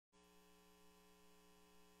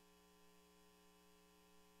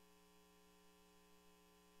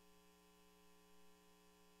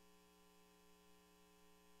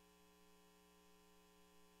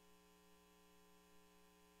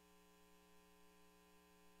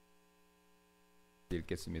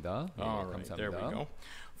읽겠습니다. All right, 감사합니다. there we go.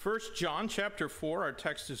 1 John chapter 4, our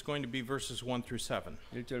text is going to be verses 1 through 7.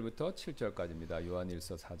 1절부터 7절까지입니다.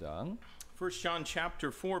 요한일서 4장. 1 John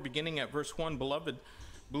chapter 4, beginning at verse 1, Beloved,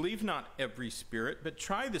 believe not every spirit, but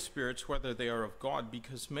try the spirits whether they are of God,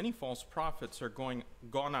 because many false prophets are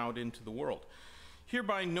gone out into the world.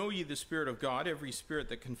 Hereby know ye the Spirit of God. Every spirit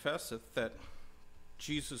that confesseth that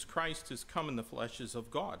Jesus Christ is come in the flesh is of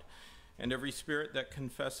God. And every spirit that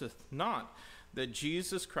confesseth not that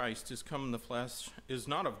Jesus Christ is come in the flesh is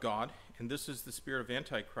not of God. And this is the spirit of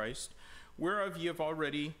Antichrist, whereof ye have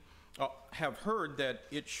already have heard that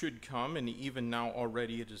it should come, and even now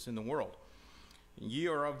already it is in the world. Ye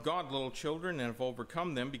are of God, little children, and have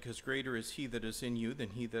overcome them, because greater is he that is in you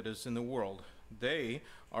than he that is in the world. They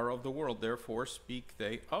are of the world, therefore speak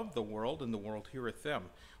they of the world, and the world heareth them.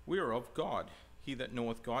 We are of God. He that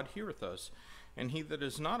knoweth God heareth us, and he that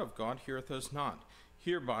is not of God heareth us not.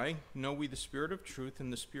 Hereby know we the spirit of truth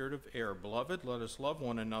and the spirit of error. Beloved, let us love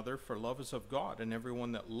one another, for love is of God, and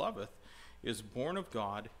everyone that loveth is born of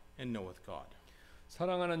God and knoweth God.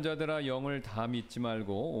 사랑하는 자들아, 영을 다 믿지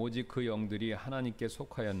말고 오직 그 영들이 하나님께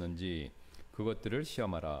속하였는지 그것들을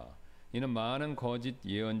시험하라. 이는 많은 거짓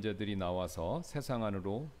예언자들이 나와서 세상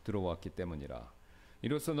안으로 들어왔기 때문이라.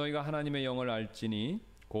 이로써 너희가 하나님의 영을 알지니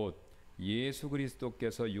곧 예수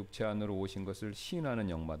그리스도께서 육체 안으로 오신 것을 시인하는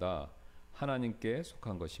영마다 하나님께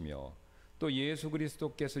속한 것이며, 또 예수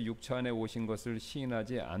그리스도께서 육체 안에 오신 것을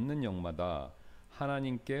시인하지 않는 영마다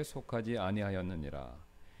하나님께 속하지 아니하였느니라.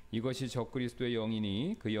 이것이 적그리스도의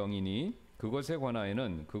영이니 그 영이니 그것에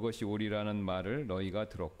관하여는 그것이 옳으라는 말을 너희가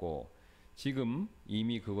들었고 지금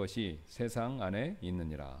이미 그것이 세상 안에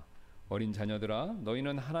있느니라. 어린 자녀들아,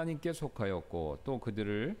 너희는 하나님께 속하였고 또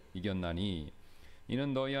그들을 이겼나니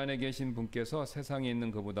이는 너희 안에 계신 분께서 세상에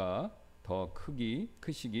있는 그보다 더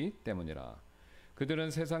크시기 때문이라.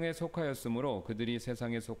 그들은 세상에 속하였으므로 그들이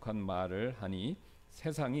세상에 속한 말을 하니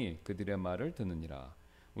세상이 그들의 말을 듣느니라.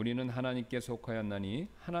 우리는 하나님께 속하였나니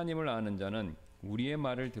하나님을 아는 자는 우리의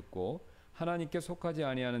말을 듣고 하나님께 속하지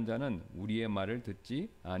아니하는 자는 우리의 말을 듣지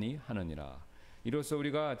아니하느니라. 이로써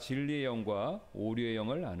우리가 진리의 영과 오류의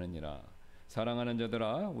영을 아느니라. 사랑하는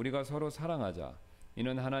자들아, 우리가 서로 사랑하자.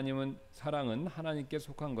 이는 사랑은 하나님께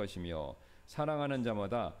속한 것이며 사랑하는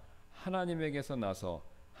자마다 하나님에게서 나서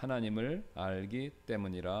하나님을 알기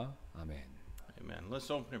때문이라. 아멘. Amen. Let's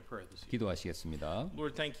open in prayer this evening. 기도하시겠습니다.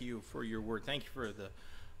 Lord, thank you for your word. Thank you for the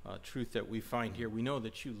truth that we find here. We know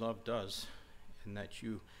that you loved us and that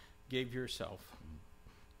you gave yourself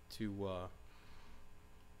to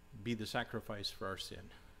be the sacrifice for our sin.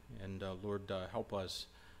 And Lord, help us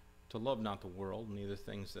to love not the world, neither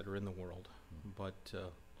things that are in the world, but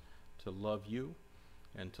to love you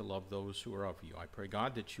and to love those who are of you. I pray,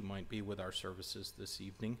 God, that you might be with our services this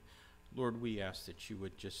evening. Lord, we ask that you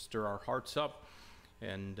would just stir our hearts up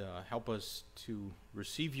and help us to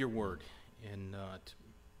receive your word and to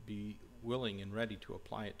be willing and ready to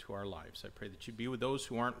apply it to our lives. I pray that you'd be with those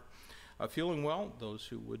who aren't feeling well, those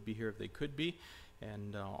who would be here if they could be,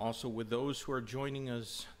 and also with those who are joining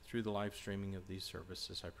us through the live streaming of these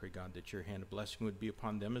services. I pray, God, that your hand of blessing would be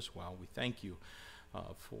upon them as well. We thank you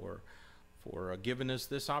for giving us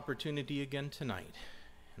this opportunity again tonight,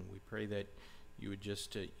 and we pray that you would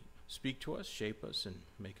just speak to us, shape us, and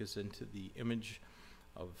make us into the image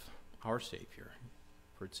of our Savior.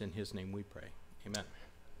 For it's in his name we pray. Amen.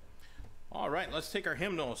 All right, let's take our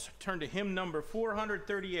hymnals. Turn to hymn number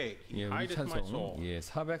 438. 예, 우리 Hideth my soul. 찬송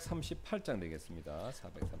 438장 되겠습니다.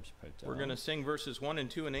 438장. We're going to sing verses 1 and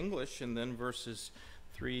 2 in English and then verses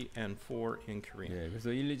 3 and 4 in Korean. 예,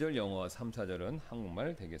 그래서 1, 2절 영어, 3, 4절은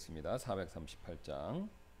한국말 되겠습니다. 438장.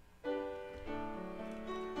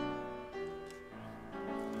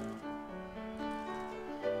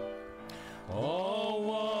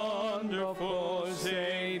 Oh, wonderful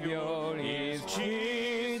Savior is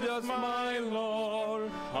Jesus my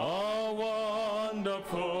Lord, a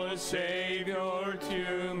wonderful Savior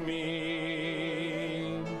to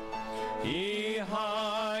me. He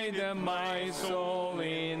hideth my soul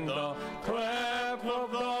in the cleft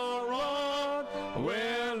of the rock,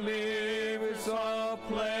 where lives a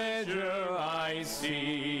pleasure I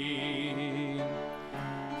see.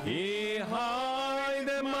 He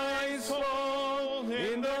hideth my soul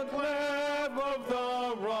in the cleft of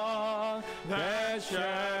the rock, that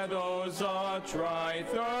shadows a dry,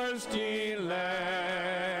 thirsty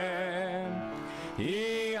land.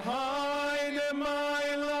 He hideth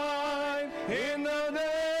my life in the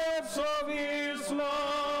depths of his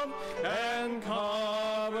love, and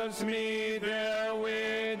covers me there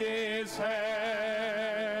with his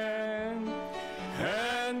hand,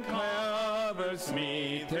 and covers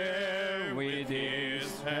me there with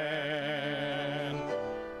his hand.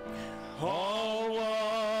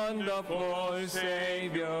 wonderful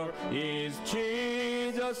Savior is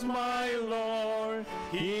Jesus my Lord.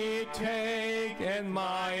 He taketh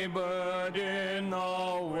my burden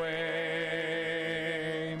away.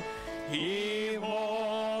 He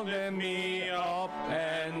holdeth me up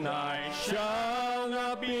and I shall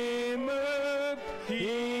not be moved.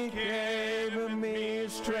 He gave me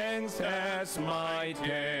strength as my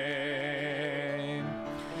day.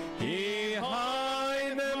 He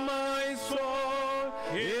hideth my soul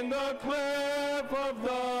in the cleft of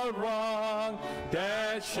the rock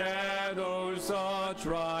that shadows a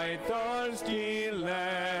dry, thirsty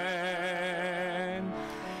land.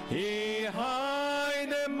 He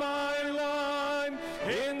hideth my life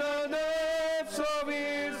in the depths of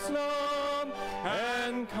his love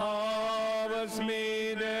and covers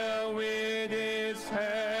me there with his hand,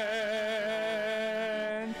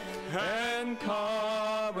 and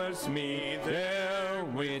covers me there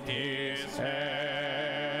with his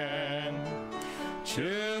hand.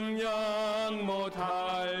 증량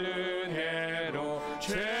못할 은혜로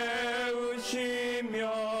채우시며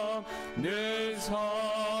늘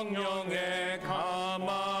성령에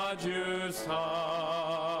감아주사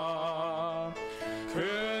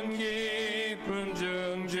큰 기쁨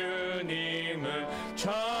중 주님을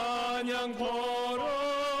찬양토록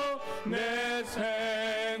내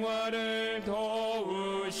생활을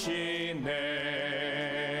도우시네.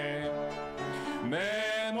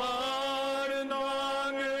 메마른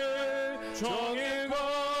땅을 종일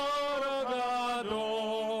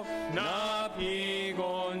걸어가도 나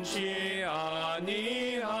피곤치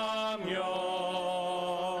아니하며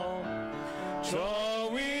저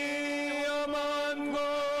위험한 곳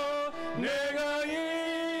내가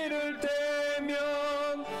이를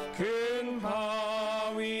때면 큰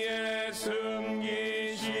바위에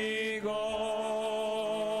숨기시고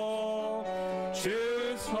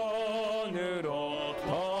주 손으로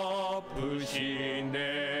덮으시네.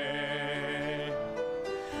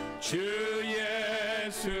 주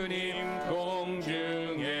예수님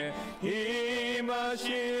공중에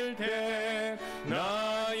임하실 때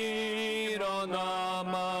나 일어나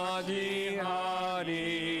맞이하리.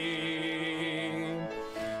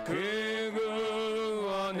 그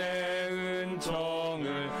구원의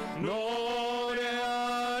은총을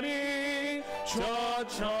노래하리. 저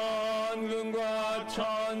천군과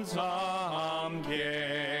천사 함께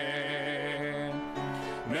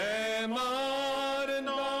메마른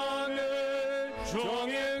땅을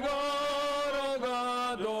종일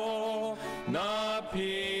걸어가도 나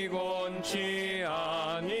피곤치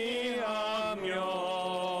아니하며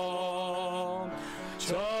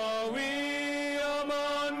저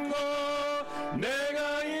위험한 곳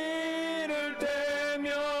내가 이를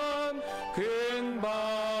때면 큰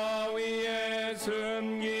바위에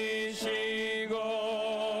숨기시고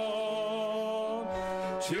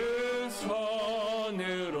주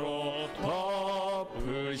손으로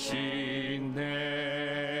덮으시네.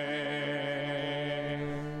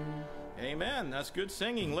 Amen. That's good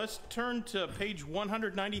singing. Let's turn to page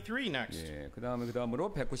 193 next. 예,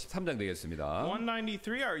 그다음으로 193장 되겠습니다.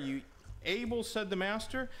 193, are you able, said the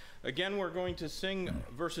master? Again, we're going to sing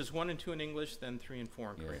verses 1 and 2 in English, then 3 and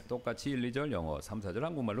 4 in 예, Korean. 똑같이 1, 2절 영어, 3, 4절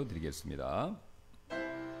한국말로 드리겠습니다.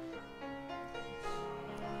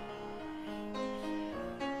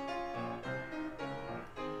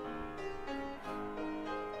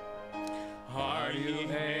 Are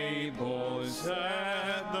you able,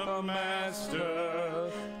 said the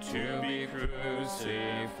Master, to be crucified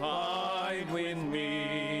with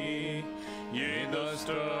me? Ye the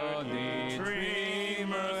sturdy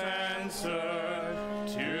dreamers answered,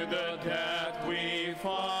 to the death we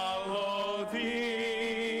follow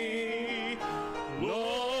thee.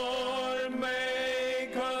 Lord,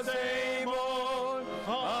 make us able,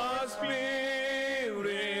 our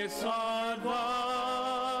spirits are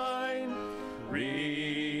thine.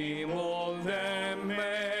 Remold them,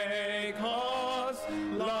 make us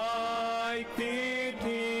like the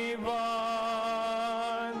divine.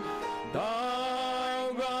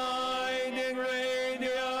 Thou guiding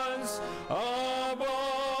radiance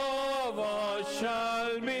above us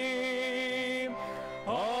shall be,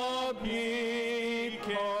 a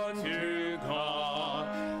beacon to God,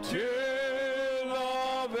 to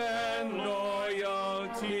love and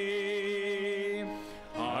loyalty.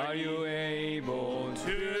 Are you able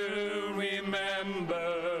to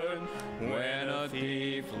remember when a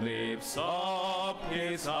thief lifts up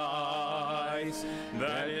his eyes,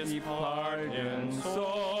 that his pardoned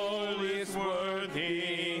soul is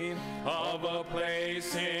worthy of a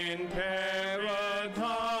place in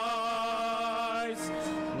paradise?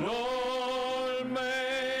 Lord,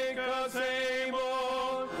 make us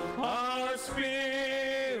able, our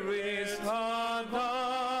spirit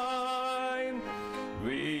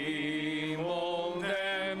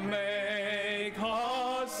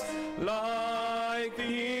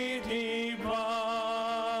thee divine,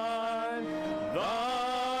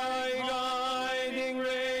 thy guiding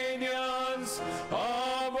radiance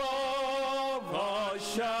above us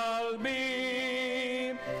shall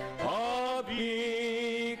be a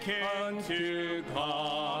beacon to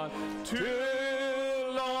God, to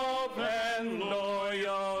love and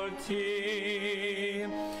loyalty.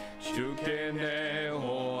 주께 내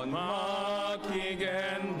혼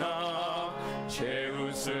맡기겠나,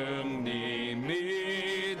 최우승 니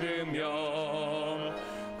믿으며,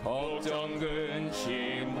 걱정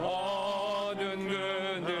근심 어둔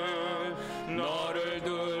그늘 너를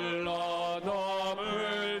둘러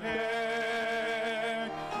덮을 때,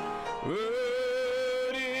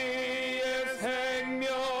 우리의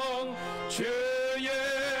생명 주의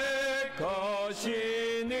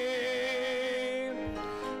것이니,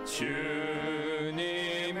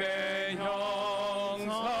 주님의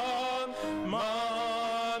형상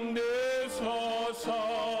만드소서.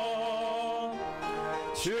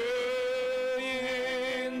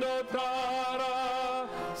 주인도 따라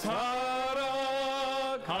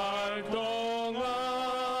살아갈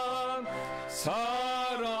동안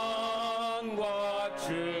사랑과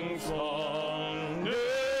충성을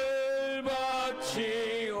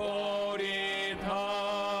바치오리다.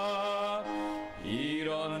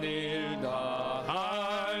 이런 일 다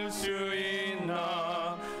할 수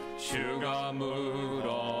있나, 주가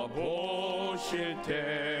물어보실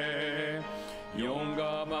때,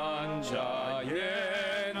 용감한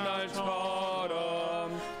자의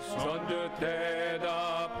날처럼 선뜻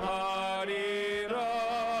대답하리라.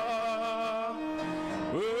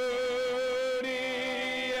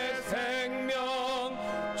 우리의 생명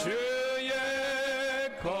주의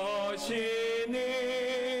것이니,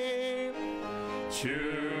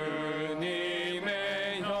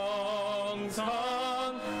 주님의 형상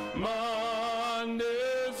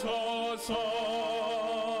만드소서.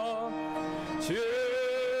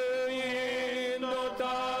 주인도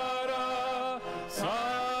따라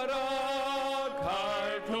살아갈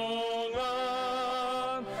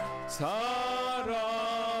동안 사랑과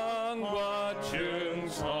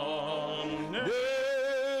충성을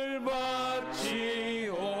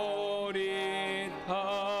바치오리다.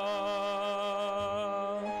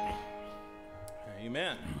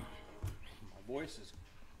 Amen. My voice is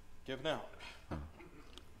giving out.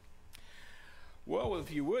 Well,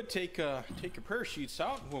 if you would take your prayer sheets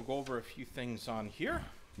out, we'll go over a few things on here.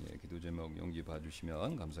 예, 기도 제목 용기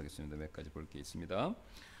봐주시면 감사하겠습니다. 몇 가지 볼 게 있습니다.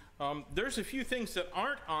 There's a few things that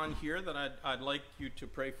aren't on here that I'd like you to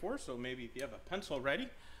pray for. So maybe if you have a pencil ready.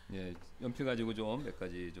 예, 연필 가지고 좀 몇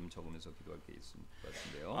가지 좀 적으면서 기도할 게 있을 것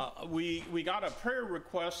같은데요. We got a prayer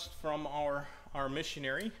request from our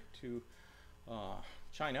missionary to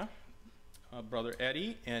China, Brother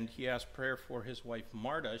Eddie, and he asked prayer for his wife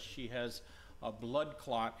Marta. She has a blood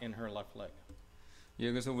clot in her left leg.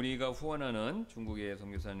 예, 그래서 우리가 후원하는 중국의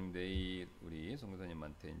선교사님들이 우리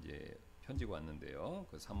선교사님한테 이제 편지가 왔는데요.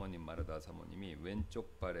 그 사모님 마르다 사모님이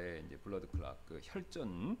왼쪽 발에 이제 블러드 클락, 그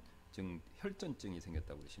혈전증이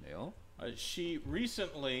생겼다고 그러시네요. She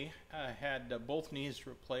recently had both knees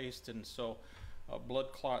replaced, and so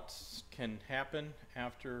blood clots can happen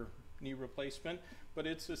after knee replacement, but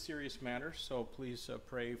it's a serious matter. So please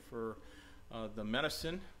pray for the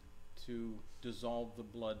medicine to dissolve the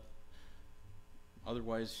blood.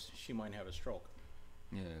 Otherwise, she might have a stroke.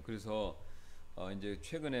 예, 그래서 이제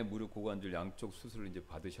최근에 무릎 고관절 양쪽 수술을 이제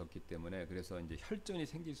받으셨기 때문에 그래서 이제 혈전이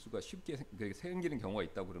생길 수가 쉽게 생기는 경우가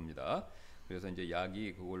있다고 그럽니다. 그래서 이제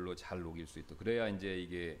약이 그걸로 잘 녹일 수 있도록 그래야 이제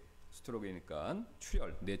이게 스트로크니까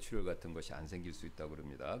뇌출혈 같은 것이 안 생길 수 있다고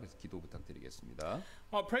그럽니다. 그래서 기도 부탁드리겠습니다.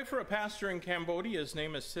 I'll pray for a pastor in Cambodia. His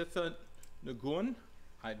name is Sitha Nguyen.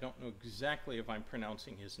 I don't know exactly if I'm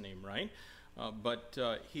pronouncing his name right, but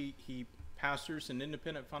he pastors an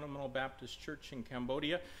independent fundamental Baptist church in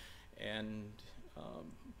Cambodia, and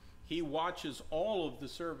he watches all of the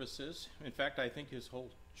services. In fact, I think his whole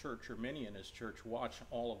church, or many in his church, watch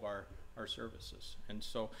all of our services. And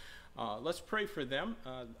so let's pray for them.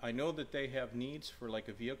 I know that they have needs for like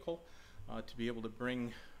a vehicle to be able to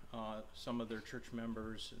bring some of their church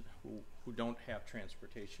members who don't have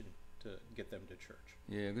transportation to get them to church.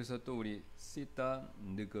 예, 그래서 또 우리 시타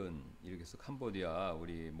느근 이렇게 해서 캄보디아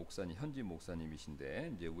우리 목사님 현지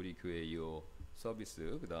목사님이신데 이제 우리 교회 이어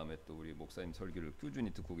서비스 그 다음에 또 우리 목사님 설교를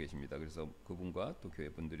꾸준히 듣고 계십니다. 그래서 그분과 또 교회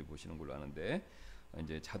분들이 보시는 걸로 아는데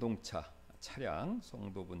이제 자동차 차량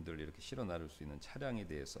성도분들 이렇게 실어 나를 수 있는 차량에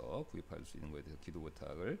대해서 구입할 수 있는 것에 대해서 기도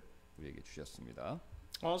부탁을 우리에게 주셨습니다.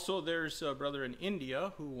 Also, there's a brother in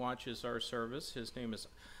India who watches our service. His name is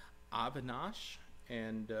Avinash,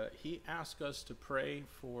 and he asked us to pray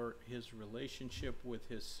for his relationship with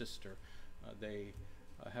his sister. they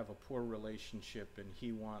have a poor relationship, and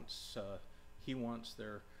he wants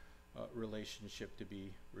their relationship to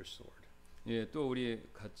be restored. 예, 또 우리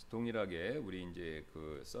같이 동일하게 우리 이제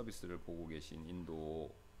그 서비스를 보고 계신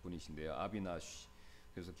인도 분이신데요, 아비나쉬.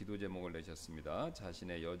 그래서 기도 제목을 내셨습니다.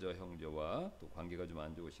 자신의 여자 형제와 또 관계가 좀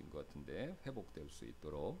안 좋으신 것 같은데 회복될 수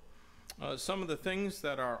있도록. Some of the things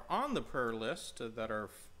that are on the prayer list that are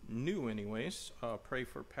new, anyways. Pray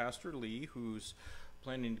for Pastor Lee, who's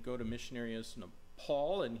planning to go to missionary as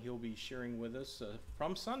Nepal, and he'll be sharing with us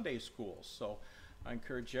from Sunday school. So I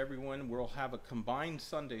encourage everyone. We'll have a combined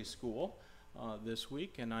Sunday school this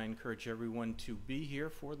week, and I encourage everyone to be here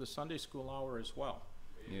for the Sunday school hour as well.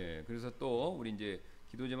 예, 그래서 또 우리 이제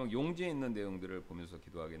기도 제목 용지에 있는 내용들을 보면서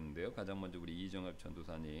기도하겠는데요. 가장 먼저 우리 이정엽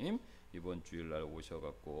전도사님 이번 주일날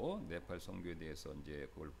오셔갖고 네팔 선교에 대해서 이제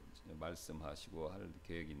그걸 말씀하시고 할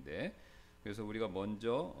계획인데, 그래서 우리가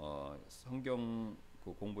먼저 성경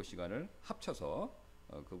그 공부 시간을 합쳐서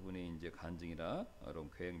그분의 이제 간증이나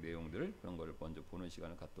이런 계획 내용들 그런 거를 먼저 보는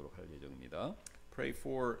시간을 갖도록 할 예정입니다. Pray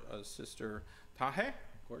for Sister Tahe.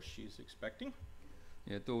 Of course, she's expecting.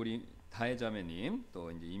 예, 또 우리 다혜 자매님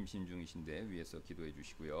또 이제 임신 중이신데 위해서 기도해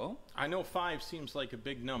주시고요. I know 5 seems like a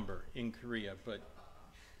big number in Korea, but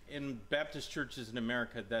in Baptist churches in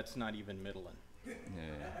America, that's not even middling.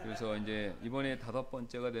 네, 그래서 이제 이번에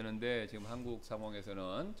 5번째가 되는데 지금 한국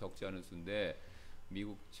상황에서는 적지 않은 수인데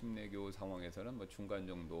미국 침례교 상황에서는 뭐 중간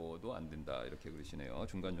정도도 안 된다 이렇게 그러시네요.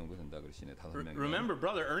 중간 정도 된다 그러시네. 5명. Remember,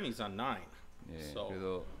 Brother Ernie's on 9. 예, So-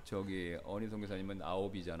 그래서 저기 어니 선교사님은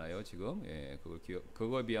 9이잖아요 지금. 예,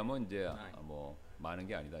 그거에 비하면 이제 뭐 많은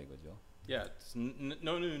게 아니다 이거죠. Yeah, it's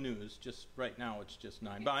no new news. Just right now, it's just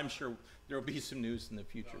 9. But I'm sure there will be some news in the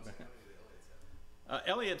future.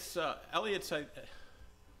 Elliot's.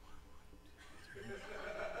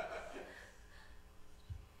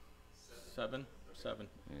 Seven.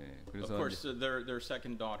 예, Of 그래서 course, their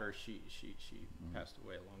second daughter, she passed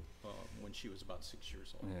away when she was about 6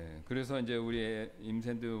 years old. 네, 그래서 이제 우리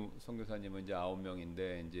임샌드 선교사님은 이제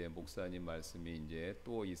 9명인데 이제 목사님 말씀이 이제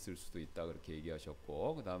또 있을 수도 있다 그렇게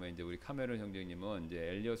얘기하셨고, 그 다음에 이제 우리 카메론 형제님은 이제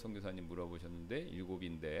엘리엇 선교사님 물어보셨는데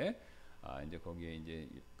 7인데 이제 거기에 이제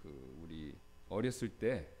그 우리 어렸을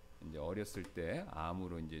때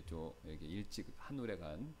암으로 이제 좀 이렇게 일찍 하늘에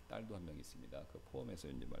간 딸도 한 명 있습니다. 그 포함해서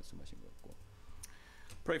이제 말씀하신 것 같고.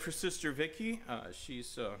 Pray for Sister Vicky.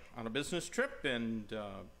 She's on a business trip and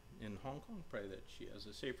in Hong Kong. Pray that she has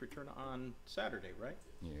a safe return on Saturday, right?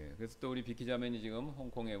 예, 그래서 또 우리 비키 자매님 지금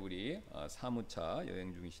홍콩에 우리 사무차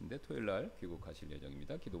여행 중이신데 토요일 날 귀국하실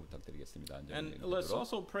예정입니다. 기도 부탁드리겠습니다. And 안전히 let's 되도록.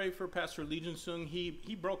 also pray for Pastor Lee Jun-sung.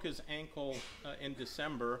 He broke his ankle in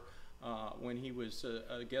December when he was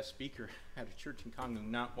a guest speaker at a church in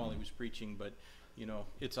Gangneung. Not while he was preaching, but you know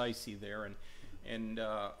it's icy there, and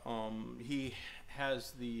he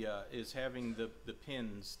has is having the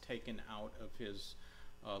pins taken out of his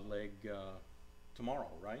leg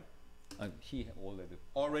tomorrow, right? He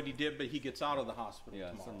Already did, but he gets out of the hospital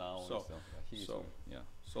yeah, so tomorrow. now he's yeah.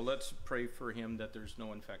 So let's pray for him that there's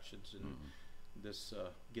no infections and this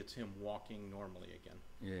gets him walking normally again.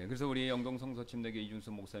 예, 그래서 우리 영동 성서 침례교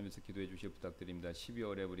이준수 목사님께서 기도해 주실 부탁드립니다.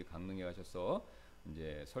 12월에 우리 강릉에 가셔서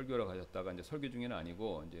이제 설교를 가셨다가 이제 설교 중에는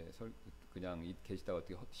아니고 이제 그냥 계시다가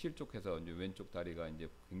어떻게 실족해서 이제 왼쪽 다리가 이제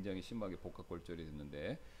굉장히 심하게 복합골절이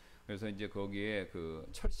됐는데, 그래서 이제 거기에 그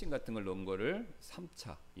철심 같은 걸 넣은 거를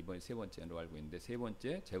 3차 이번에 3번째로 알고 있는데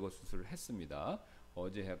 3번째 제거 수술을 했습니다.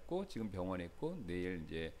 어제 했고 지금 병원에 있고 내일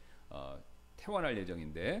이제 퇴원할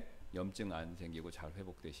예정인데 염증 안 생기고 잘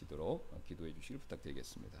회복되시도록 기도해 주시길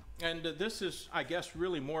부탁드리겠습니다. And this is, I guess,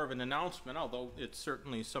 really more of an announcement, although it's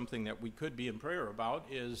certainly something that we could be in prayer about,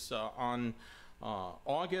 is on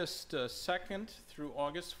August 2nd through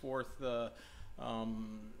August 4th,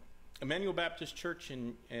 Emmanuel Baptist Church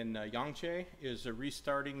in Yongsan is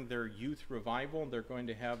restarting their youth revival. They're going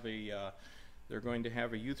to have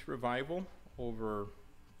a youth revival over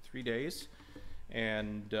 3 days.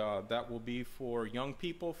 And that will be for young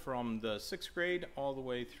people from the 6th grade all the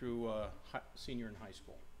way through senior and high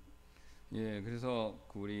school. 예, 그래서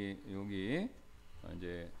우리 여기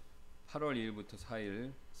이제 8월 1일부터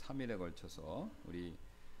 4일 3일에 걸쳐서 우리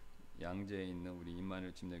양재에 있는 우리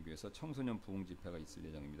임마누엘 침례교회에서 청소년 부흥 집회가 있을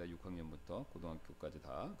예정입니다. 6학년부터 고등학교까지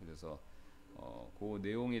다. 그래서 그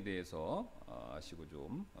내용에 대해서 아시고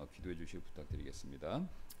좀 기도해 주시길 부탁드리겠습니다.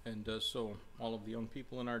 And so all of the young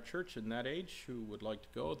people in our church in that age who would like to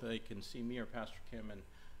go, they can see me or Pastor Kim and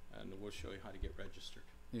we'll show you how to get registered.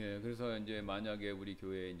 예, 그래서 이제 만약에 우리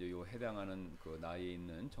교회에 이제 요 해당하는 그 나이에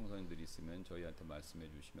있는 청소년들이 있으면 저희한테 말씀해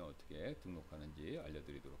주시면 어떻게 등록하는지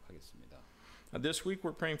알려드리도록 하겠습니다. This week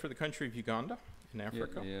we're praying for the country of Uganda in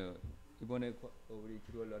Africa. 예, 이번에 우리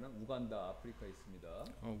기도하려는 우간다 아프리카에 있습니다.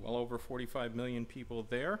 Well over 45 million people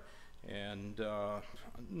there, and a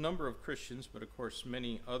number of Christians, but of course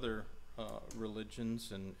many other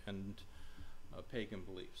religions and pagan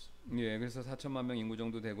beliefs. 예, 그래서 4천만 명 인구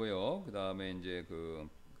정도 되고요. 그 다음에 이제 그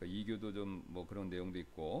이교도 좀 뭐 그런 내용도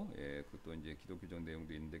있고, 예, 그또 이제 기독교적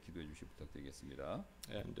내용도 있는데 기도해 주시 부탁드리겠습니다.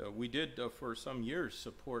 And we did for some years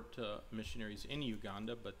support missionaries in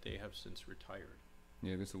Uganda, but they have since retired.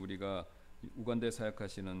 예, 그래서 우리가 우간다에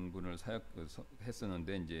사역하시는 분을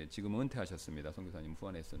했었는데 이제 지금 은퇴하셨습니다. 선교사님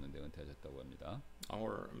후원했었는데 은퇴하셨다고 합니다.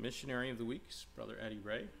 Our missionary of the week is Brother Eddie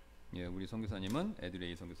Ray. 예, 우리 선교사님은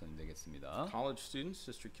에드레이 선교사님 되겠습니다. College student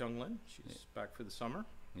Sister Kyunglin, she's back for the summer.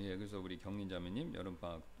 예, 그래서 우리 경린 자매님 여름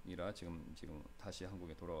방학이라 지금 다시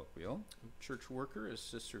한국에 돌아왔고요. Church worker is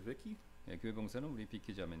Sister Vicky. 예, 교회 봉사는 우리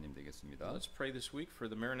비키 자매님 되겠습니다. Let's pray this week for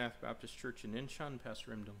the Maranatha Baptist Church in Yongsan,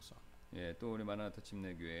 Pastor Yongsan. 예, 또 우리 마라나타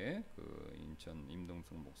침례교회 그 인천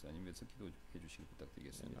임동숙 목사님 위해서 기도해 주시길 And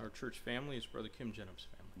부탁드리겠습니다. our church family is Brother Kim Jenup's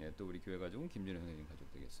family. 예, 또 우리 교회 가족은 김준영 선생님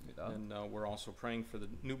가족 되겠습니다. And we're also praying for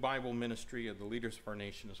the new Bible ministry of the leaders of our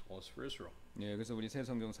nation as well as for Israel. 예, 그래서 우리 새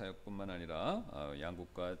성경 사역뿐만 아니라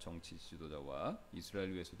양국과 정치 지도자와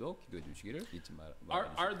이스라엘 위해서도 기도해 주시기를 잊지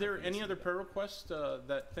Are there any other prayer requests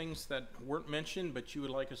that things that weren't mentioned but you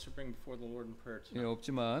would like us to bring before the Lord in prayer 예, tonight?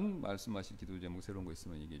 없지만 말씀하실 기도 제목 새로운 거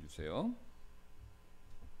있으면 얘기해 주세요.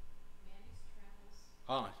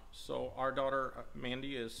 So our daughter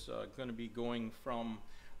Mandy is going to be going from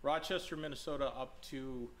Rochester, Minnesota up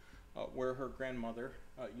to where her grandmother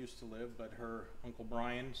used to live, but her Uncle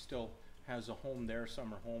Brian still has a home there,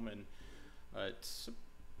 summer home, and it's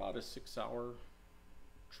about a 6-hour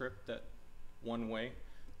trip that one way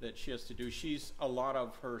that she has to do. A lot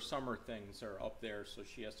of her summer things are up there, so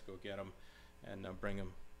she has to go get them and bring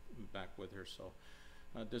them back with her. So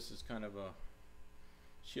this is kind of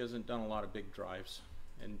she hasn't done a lot of big drives,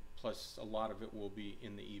 and plus a lot of it will be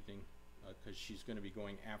in the evening because she's going to be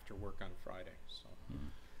going after work on Friday. So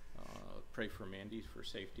pray for Mandy for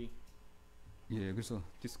safety. 예, 그래서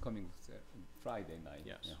this coming Friday night.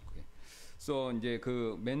 Yes. Yeah, okay. So 이제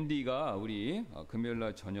그 맨디가 우리 금요일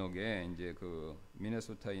날 저녁에 이제 그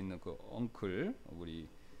미네소타에 있는 그 엉클 우리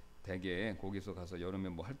댁에 거기서 가서 여름에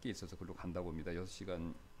뭐 할 게 있어서 그걸로 간다고 합니다.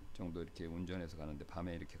 6시간 정도 이렇게 운전해서 가는데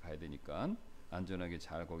밤에 이렇게 가야 되니까 안전하게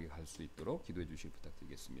잘 거기 갈 수 있도록 기도해 주시길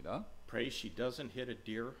부탁드리겠습니다. Pray she doesn't hit a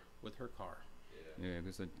deer with her car. 예,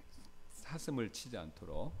 그래서 사슴을 치지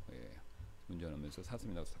않도록 예, 운전하면서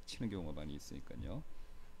사슴이라고 싹 치는 경우가 많이 있으니까요.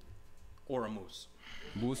 Or a moose.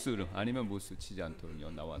 무스를 아니면 무스 치지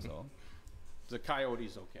않도록요 나와서. The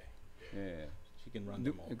coyote's okay. 예, She can run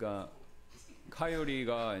them all. 그러니까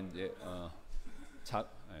카요리가 이제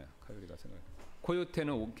카요리가 생각.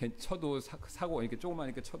 코요테는 쳐도 사고 이렇게 조그만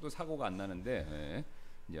이렇게 쳐도 사고가 안 나는데 예,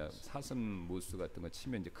 이제 사슴 무스 같은 거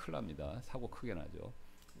치면 이제 큰일 납니다. 사고 크게 나죠.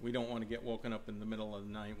 We don't want to get woken up in the middle of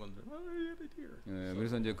the night when I hit a deer. 예,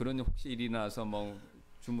 그래서 이제 그런 혹시 일이 나서 뭐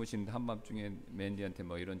주무신 한밤중에 맨디한테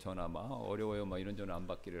뭐 이런 전화 막 어려워요 막 이런 전화 안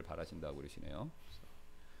받기를 바라신다고 그러시네요.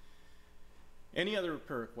 Any other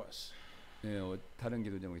prayer requests? 예, 다른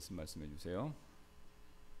기도 제목 있으면 말씀해 주세요.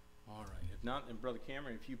 All right. If not, then Brother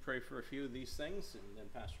Cameron, if you pray for a few of these things, and then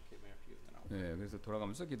Pastor came after you, then I'll. 예, 그래서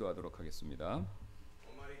돌아가면서 기도하도록 하겠습니다.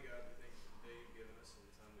 Almighty God, we thank you for the day you've given us and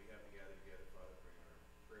the time we have to gather together, Father, bring our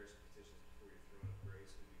prayers and petitions before your throne of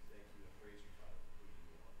grace. And we thank you and praise you, Father, for who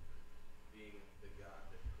you are, for being the God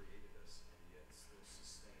that created us and yet still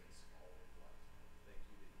sustains all of life. Thank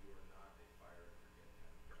you that you are not a fire and forget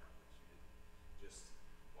kind of God, that you didn't just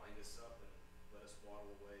wind us up and let us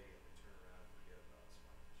waddle away and we turn around and forget about us,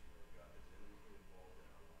 Father, that you are a God that's intimately involved in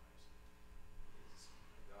our lives. Is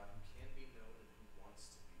a God who can be known and who wants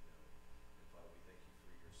to be known. And Father, we thank you for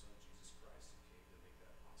your Son, Jesus Christ, who came to make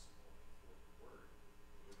that possible, and for the Word,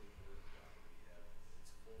 the living Word of God that we have its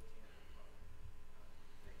full canon, Father.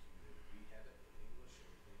 Thank you that we have it in English, and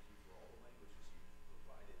we thank you for all the languages you've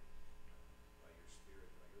provided by your Spirit,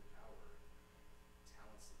 by your power,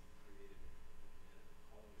 talents that you've created in men and the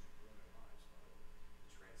callings you've put in their lives, Father.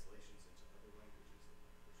 The translations into other languages that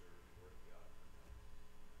might preserve the Word of God for them,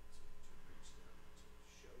 to reach them, to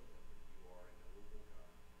show them that you are a knowable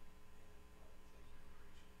God. And Father, we thank you and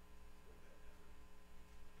praise you for that effort.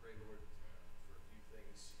 Pray, Lord, for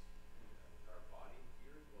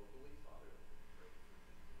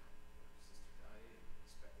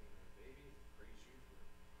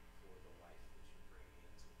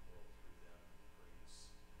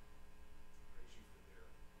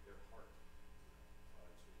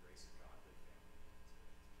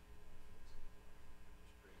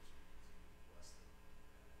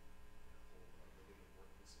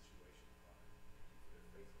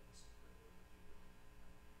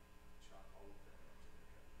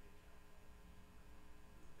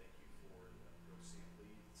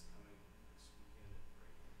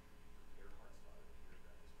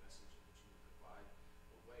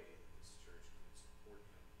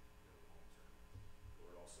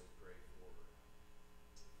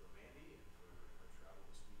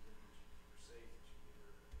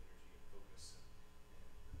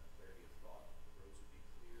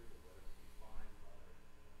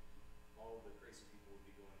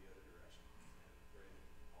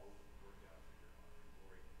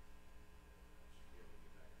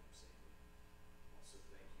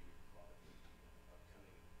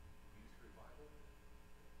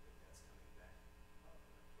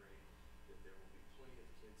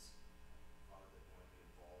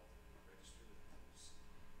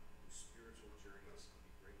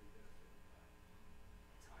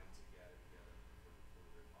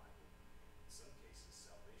some cases,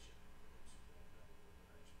 salvation for those who don't know.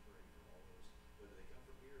 Lord, I just pray for all those, whether they come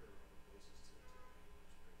from here or other places to Romania. I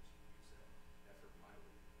just pray that you use that effort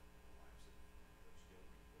mightily in the lives of those young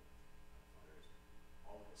people. Father, as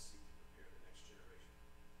all of us seek to prepare the next generation,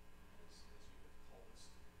 as you have called us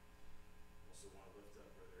to. Also want to lift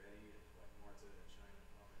up Brother Eddie and like Martha in China,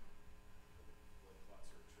 Father. Blood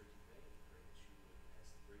clots are a tricky thing. I pray that you would,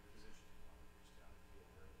 as the great physician, Father, reach down and heal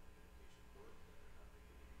her, let medication work, let her not make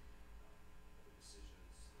any other decisions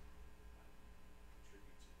that might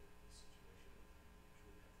contribute to the situation,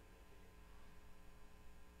 which would have to make any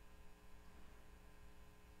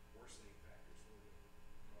worsening factors, Lord, that would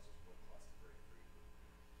cause those blood clots to break free,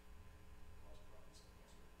 would cause problems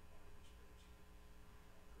elsewhere in the body. Just pray that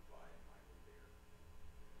you would provide mightily there,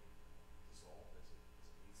 dissolve as it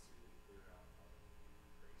needs to, and clear out. Father, we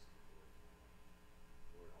praise you, Lord.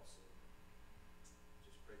 Lord, also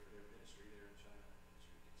just pray for their ministry there in China, that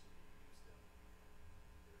you would continue to use them,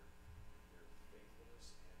 their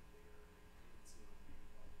faithfulness and their dependency on you,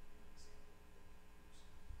 Father, to be an example that they can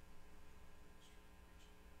use in ministry, reaching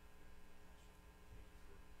international. Thank you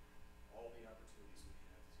for all the opportunities we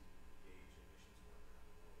have to engage in missions work around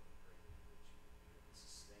the world. I pray that you would be able to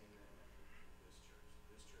sustain that effort through this church.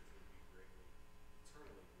 This church would be greatly,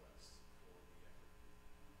 eternally blessed for the effort,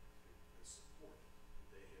 for the support that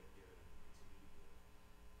they have given and continue to give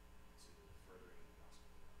to the furthering of the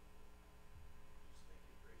gospel around the world. Just thank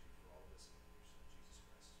you and praise you for all of this in your Son, Jesus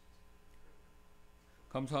Christ.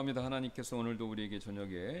 감사합니다. 하나님께서 오늘도 우리에게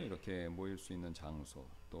저녁에 이렇게 모일 수 있는 장소,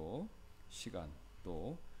 또 시간,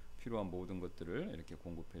 또 필요한 모든 것들을 이렇게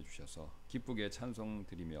공급해 주셔서 기쁘게 찬송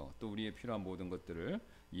드리며 또 우리의 필요한 모든 것들을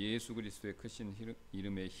예수 그리스도의 크신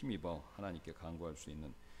이름에 힘입어 하나님께 간구할 수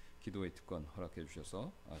있는 기도의 특권 허락해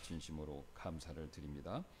주셔서 진심으로 감사를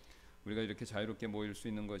드립니다. 우리가 이렇게 자유롭게 모일 수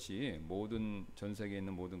있는 것이 모든 전 세계에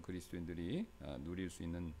있는 모든 그리스도인들이 누릴 수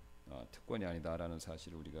있는 특권이 아니다라는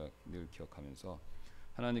사실을 우리가 늘 기억하면서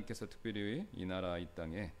하나님께서 특별히 이 나라 이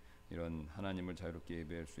땅에 이런 하나님을 자유롭게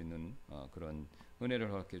예배할 수 있는 그런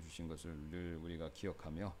은혜를 허락해 주신 것을 늘 우리가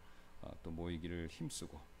기억하며 또 모이기를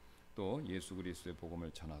힘쓰고 또 예수 그리스도의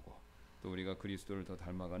복음을 전하고 또 우리가 그리스도를 더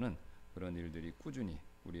닮아가는 그런 일들이 꾸준히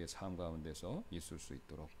우리의 삶 가운데서 있을 수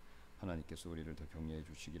있도록 하나님께서 우리를 더 격려해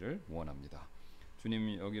주시기를 원합니다.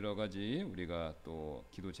 주님, 여러 가지 우리가 또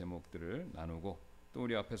기도 제목들을 나누고 또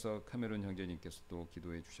우리 앞에서 카메론 형제님께서 또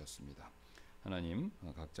기도해 주셨습니다. 하나님,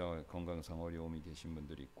 각자 건강상 어려움이 계신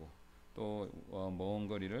분들이 있고 또 먼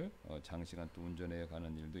거리를 장시간 또 운전해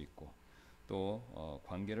가는 일도 있고 또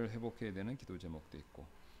관계를 회복해야 되는 기도 제목도 있고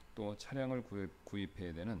또 차량을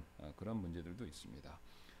구입해야 되는 그런 문제들도 있습니다.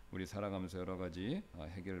 우리 살아가면서 여러 가지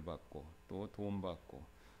해결받고 또 도움받고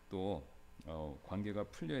또 관계가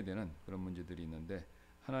풀려야 되는 그런 문제들이 있는데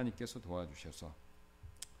하나님께서 도와주셔서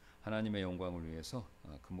하나님의 영광을 위해서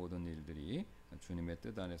그 모든 일들이 주님의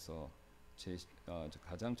뜻 안에서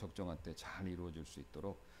가장 적정한 때 잘 이루어질 수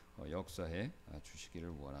있도록 역사해 주시기를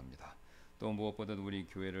원합니다. 또 무엇보다도 우리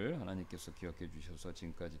교회를 하나님께서 기억해 주셔서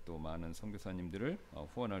지금까지 또 많은 선교사님들을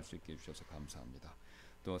후원할 수 있게 해주셔서 감사합니다.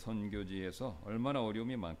 또 선교지에서 얼마나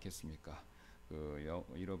어려움이 많겠습니까? 그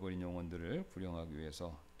잃어버린 영혼들을 구령하기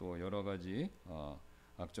위해서 또 여러 가지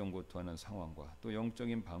악정고투하는 상황과 또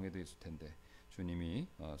영적인 방해도 있을 텐데 주님이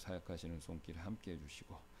사역하시는 손길을 함께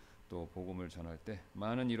해주시고 또 복음을 전할 때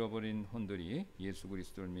많은 잃어버린 혼들이 예수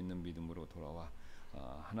그리스도를 믿는 믿음으로 돌아와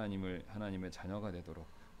하나님의 자녀가 되도록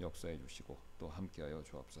역사해 주시고 또 함께하여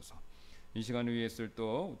주옵소서. 이 시간을 위해서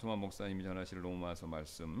또 우토마 목사님이 전하실 로마서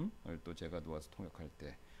말씀을 또 제가 도와서 통역할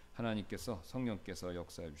때 하나님께서 성령께서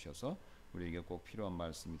역사해 주셔서 우리에게 꼭 필요한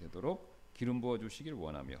말씀이 되도록 기름 부어 주시길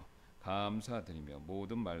원하며 감사드리며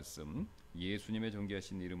모든 말씀 예수님의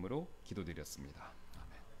존귀하신 이름으로 기도드렸습니다.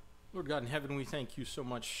 아멘. Lord God in heaven, we thank you so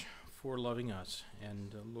much for loving us.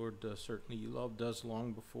 And Lord, certainly you loved us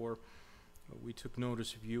long before we took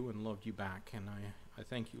notice of you and loved you back. And I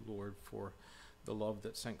thank you, Lord, for the love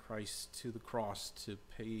that sent Christ to the cross to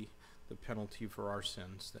pay the penalty for our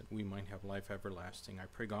sins, that we might have life everlasting. I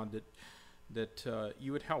pray, God, that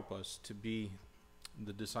you would help us to be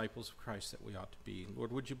the disciples of Christ that we ought to be.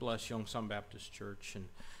 Lord, would you bless Yongsan Baptist Church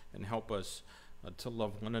and help us to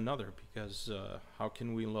love one another, because how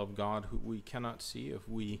can we love God who we cannot see if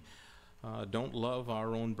we don't love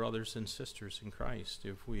our own brothers and sisters in Christ,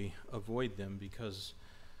 if we avoid them because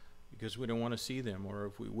we don't want to see them, or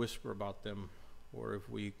if we whisper about them, or if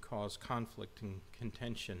we cause conflict and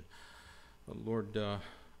contention. Lord,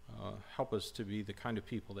 help us to be the kind of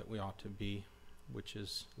people that we ought to be, which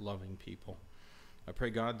is loving people. I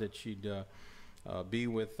pray, God, that you'd be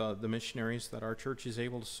with the missionaries that our church is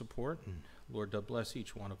able to support. And Lord, bless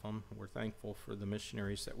each one of them. We're thankful for the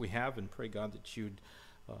missionaries that we have, and pray, God, that you'd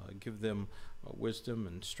give them wisdom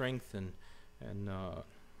and strength and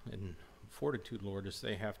fortitude, Lord, as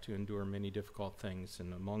they have to endure many difficult things.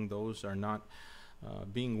 And among those are not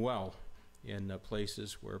being well in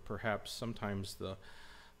places where perhaps sometimes the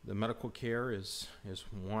medical care is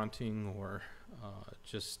wanting, or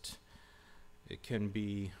just it can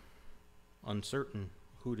be uncertain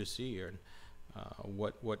who to see or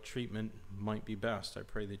what treatment might be best. I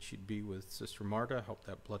pray that you'd be with Sister Marta, help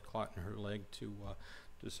that blood clot in her leg to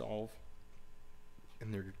dissolve,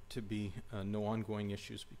 and there to be no ongoing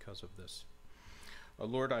issues because of this.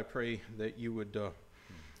 Lord, I pray that you would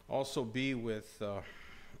also be with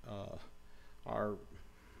our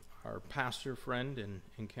pastor friend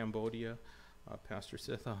in Cambodia, Pastor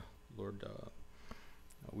Sitha. Lord,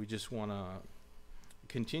 we just want to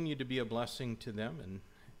continue to be a blessing to them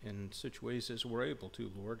in such ways as we're able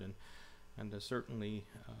to, Lord, and certainly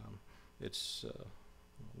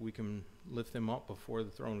we can lift them up before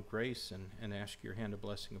the throne of grace and ask your hand of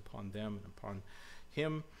blessing upon them and upon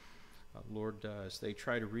him, Lord, as they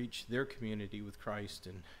try to reach their community with Christ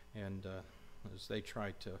and as they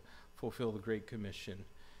try to fulfill the Great Commission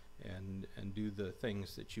and do the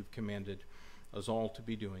things that you've commanded us all to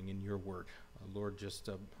be doing in your word. Lord, just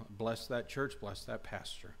bless that church, bless that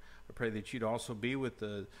pastor. I pray that you'd also be with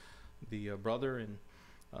the brother in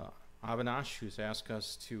Avinash, who's asked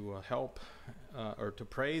us to help or to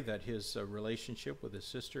pray that his relationship with his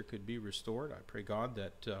sister could be restored. I pray, God,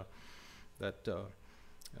 that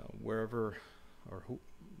wherever or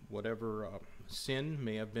whatever sin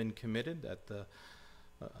may have been committed, that the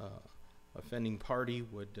offending party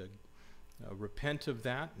would repent of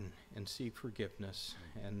that and seek forgiveness,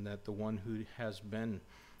 and that the one who has been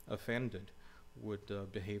offended would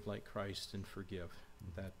behave like Christ and forgive,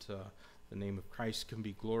 that the name of Christ can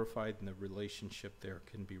be glorified and the relationship there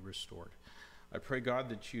can be restored. I pray, God,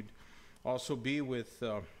 that you'd also be with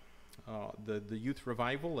the youth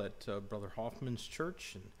revival at Brother Hoffman's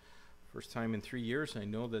church. And first time in 3 years, I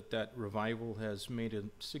know that revival has made a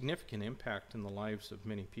significant impact in the lives of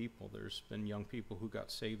many people. There's been young people who got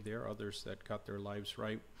saved there, others that got their lives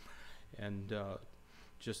right, and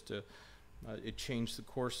it changed the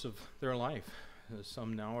course of their life.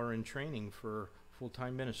 Some now are in training for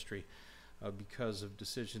full-time ministry because of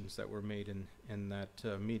decisions that were made in that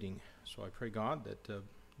meeting. So I pray, God, that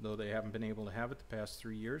though they haven't been able to have it the past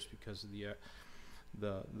 3 years because of the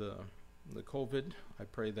COVID, I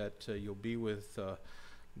pray that you'll be with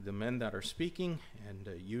the men that are speaking and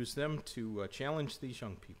use them to challenge these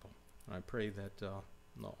young people. And I pray that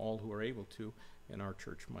all who are able to in our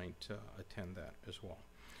church might attend that as well.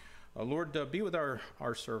 Lord, be with our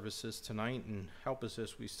services tonight and help us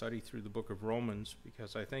as we study through the book of Romans,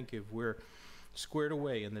 because I think if we're squared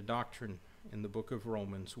away in the doctrine in the book of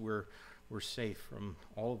Romans, we're safe from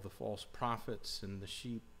all of the false prophets and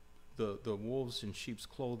the wolves in sheep's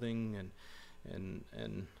clothing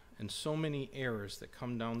and so many errors that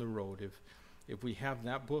come down the road. If we have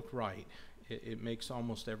that book right, it makes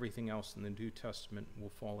almost everything else in the New Testament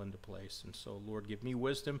will fall into place. And so, Lord, give me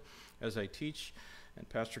wisdom as I teach, and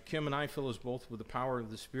Pastor Kim and I fill us both with the power of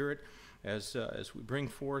the Spirit as we bring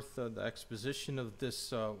forth the exposition of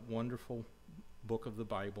this wonderful book of the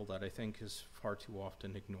Bible that I think is far too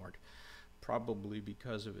often ignored, probably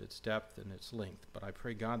because of its depth and its length. But I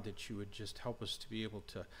pray, God, that you would just help us to be able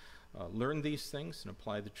to learn these things and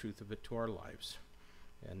apply the truth of it to our lives.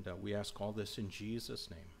 And we ask all this in Jesus'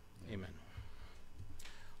 name. Amen.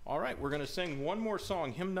 All right, we're going to sing one more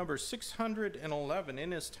song, hymn number 611,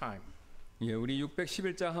 In His Time. 예, 우리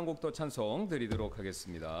 611장 한 곡 더 찬송 드리도록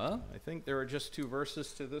하겠습니다. I think there are just 2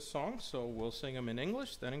 verses to this song, so we'll sing them in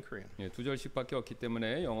English, then in Korean. 예, 2절씩밖에 없기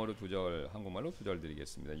때문에 영어로 2절, 한국말로 2절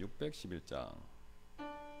드리겠습니다. 611장.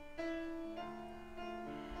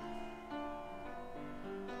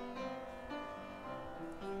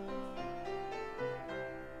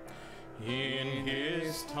 In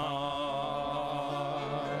his time,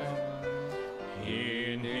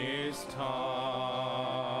 in his time,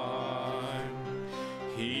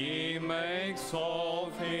 he makes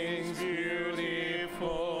all things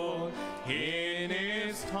beautiful. In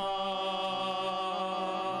his time,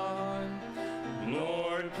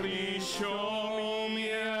 Lord, please show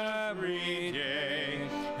me every day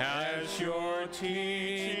as you're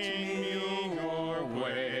teaching me your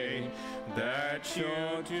way, that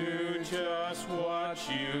you'll do just what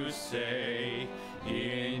you say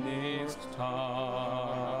in his time.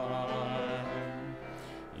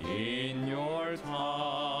 In your time,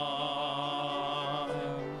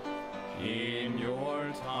 in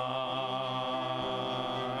your time,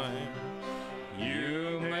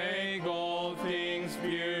 you make all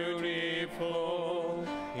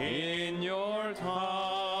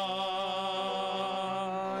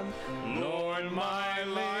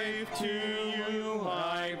life to you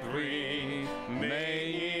I breathe.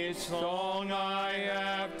 May each song I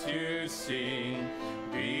have to sing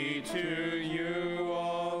be to you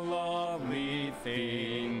a lovely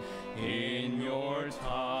thing in your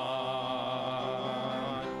time.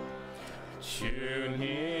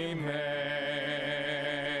 주님의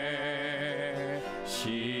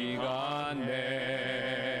시간에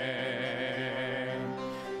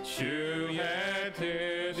주의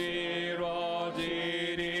뜻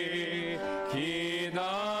이루어지리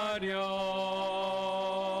기다려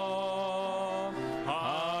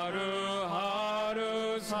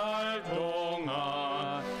하루하루 살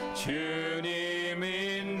동안 주님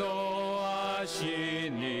인도하시니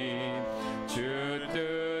주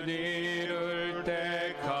뜻 이룰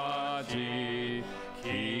때까지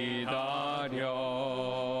기다려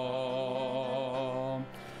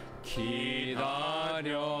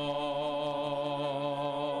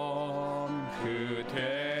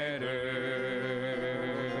그대를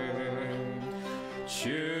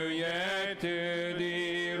주의 뜻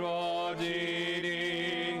이루어지리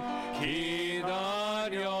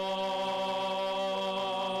기다려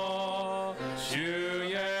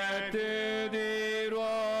주의 뜻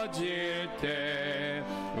이루어질 때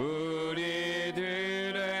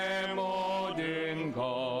우리들의 모든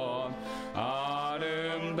것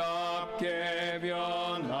아름답게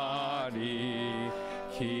변하리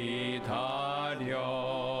기다려.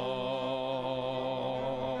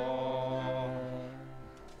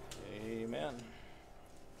 Amen.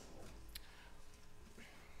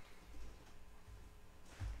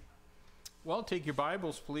 Well, take your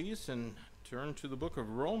Bibles, please, and turn to the book of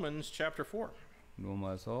Romans, chapter 4.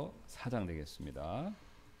 로마서 4장 되겠습니다.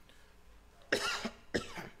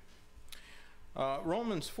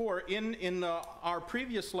 Romans 4, in our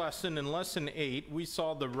previous lesson, in lesson 8, we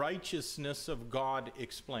saw the righteousness of God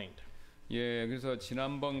explained. 예, 그래서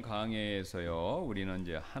지난번 강해에서요, 우리는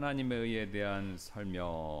이제 하나님의 의에 대한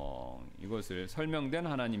설명, 이것을 설명된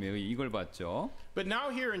하나님의 의 이걸 봤죠. But now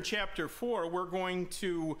here in chapter 4, we're going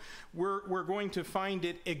to find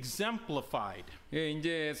it exemplified. 예,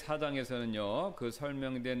 이제 4장에서는요, 그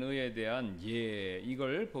설명된 의에 대한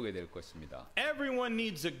이걸 보게 될 것입니다. Everyone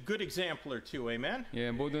needs a good example or two, amen?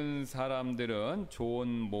 예, 모든 사람들은 좋은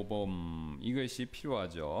모범 이것이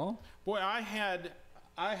필요하죠. Boy,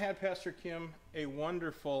 I had Pastor Kim a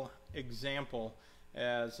wonderful example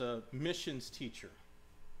as a missions teacher.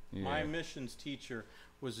 My missions teacher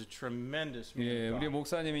was a tremendous man 예, of 우리 God.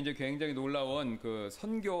 목사님이 이제 굉장히 놀라운 그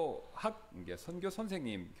선교학, 이게 선교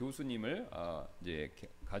선생님, 교수님을 이제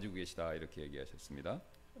가지고 계시다 이렇게 얘기하셨습니다.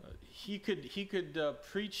 He could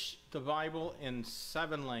preach the Bible in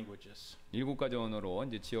 7 languages. 7가지 언어로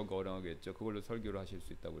이제 지역 언어겠죠. 그걸로 설교를 하실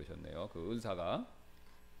수 있다고 그러셨네요. 그 의사가.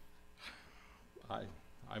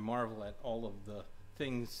 I marvel at all of the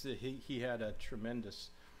things that he had a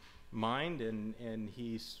tremendous mind and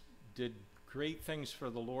he did great things for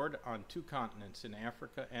the Lord on 2 continents, in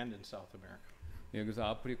Africa and in South America. 예, 그래서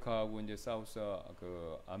아프리카하고 이제 사우스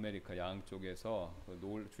그 아메리카 양쪽에서 그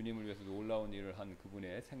주님을 위해서 놀라운 일을 한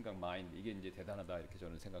그분의 생각 마인드 이게 이제 대단하다 이렇게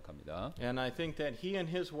저는 생각합니다. And I think that he and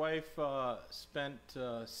his wife spent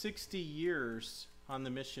 60 years on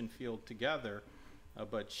the mission field together,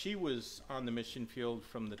 but she was on the mission field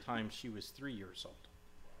from the time she was 3 years old.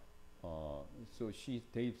 So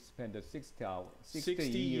they spent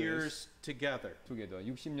 60 years together.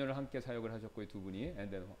 60년을 함께 사역을 하셨고 두 분이, and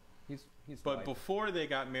then his But wife. before they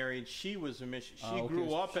got married, she was a she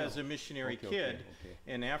grew up as a missionary kid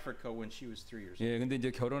in Africa when she was 3 years old. 예, 근데 이제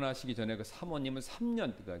결혼하시기 전에 그 사모님은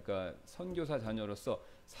 3년, 그러니까 선교사 자녀로서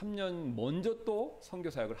 3년 먼저 또 선교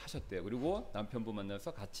사역을 하셨대요. 그리고 남편분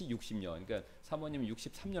만나서 같이 60년, 그러니까 사모님은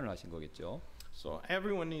 63년을 하신 거겠죠. So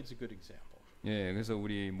everyone needs a good example. 예, 그래서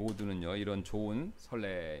우리 모두는요 이런 좋은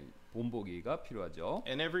선례 본보기가 필요하죠.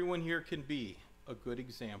 And everyone here can be a good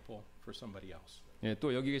example for somebody else. 예,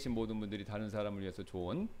 또 여기 계신 모든 분들이 다른 사람을 위해서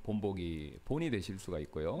좋은 본이 되실 수가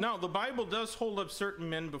있고요. Now the Bible does hold up certain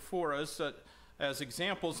men before us as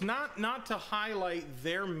examples, not to highlight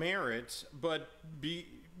their merits, but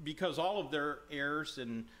because all of their errors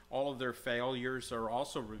and all of their failures are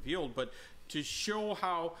also revealed, but to show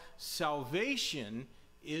how salvation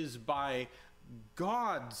is by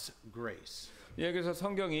God's grace. 예, 그래서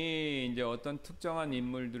성경이 이제 어떤 특정한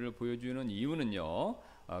인물들을 보여주는 이유는요,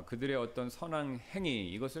 그들의 어떤 선한 행위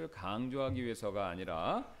이것을 강조하기 위해서가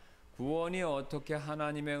아니라 구원이 어떻게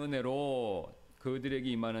하나님의 은혜로 그들에게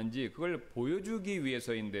임하는지 그걸 보여주기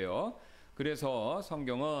위해서인데요. 그래서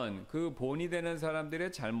성경은 그 본이 되는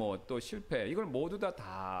사람들의 잘못 또 실패 이걸 모두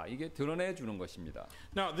다 이게 드러내 주는 것입니다.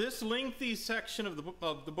 Now, this lengthy section of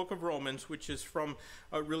the book of Romans, which is from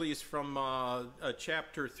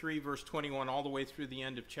chapter 3, verse 21, all the way through the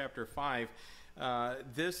end of chapter 5,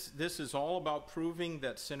 this is all about proving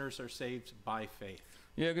that sinners are saved by faith.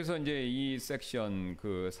 예, 그래서 이제 이 섹션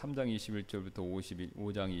그 3장 21절부터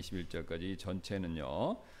 5장 21절까지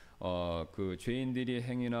전체는요. 그 죄인들이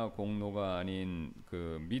행위나 공로가 아닌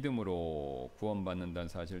그 믿음으로 구원받는다는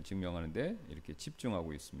사실을 증명하는데 이렇게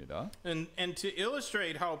집중하고 있습니다. And to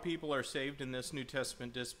illustrate how people are saved in this New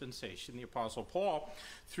Testament dispensation, the Apostle Paul,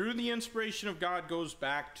 through the inspiration of God, goes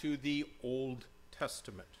back to the Old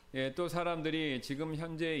Testament. 예, 또 사람들이 지금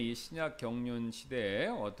현재 이 신약 경륜 시대에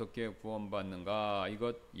어떻게 구원받는가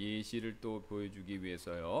이것 예시를 또 보여주기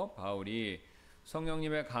위해서요. 바울이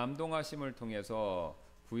성령님의 감동하심을 통해서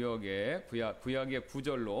구약의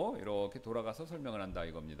구절로 이렇게 돌아가서 설명을 한다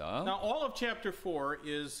이겁니다. Now, all of chapter 4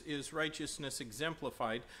 is righteousness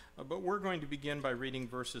exemplified, but we're going to begin by reading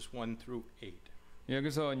verses 1 through 8. 예,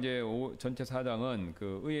 그래서 이제 전체 4장은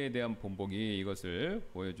그 의에 대한 본보기 이것을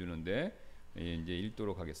보여주는데 이제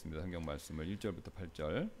읽도록 하겠습니다. 성경 말씀을 1절부터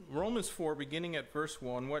 8절. Romans 4, beginning at verse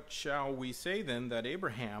 1, what shall we say then that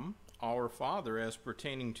Abraham, our father, as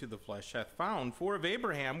pertaining to the flesh, hath found? For if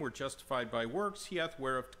Abraham were justified by works, he hath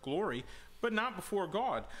whereof glory, but not before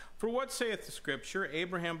God. For what saith the Scripture?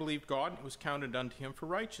 Abraham believed God, and it was counted unto him for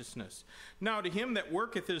righteousness. Now to him that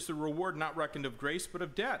worketh is the reward not reckoned of grace, but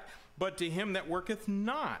of debt. But to him that worketh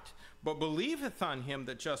not, but believeth on him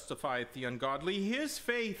that justifieth the ungodly, his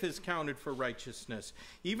faith is counted for righteousness.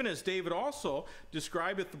 Even as David also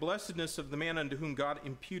describeth the blessedness of the man unto whom God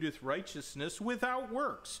imputeth righteousness without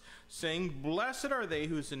works, saying, Blessed are they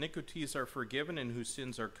whose iniquities are forgiven and whose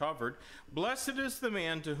sins are covered. Blessed is the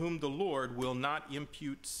man to whom the Lord will not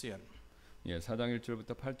impute sin. 예, 4장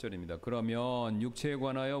 1절부터 8절입니다. 그러면 육체에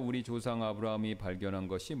관하여 우리 조상 아브라함이 발견한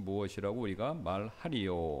것이 무엇이라고 우리가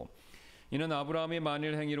말하리요? 이는 아브라함이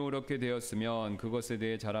만일 행위로 의롭게 되었으면 그것에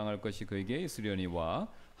대해 자랑할 것이 그에게 있으려니와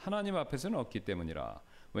하나님 앞에서는 없기 때문이라.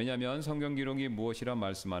 왜냐하면 성경 기록이 무엇이라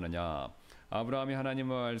말씀하느냐? 아브라함이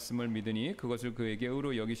하나님의 말씀을 믿으니 그것을 그에게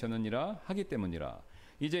의로 여기셨느니라 하기 때문이라.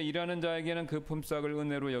 이제 일하는 자에게는 그 품삯을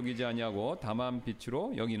은혜로 여기지 아니하고 다만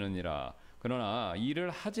빛으로 여기느니라. 그러나 일을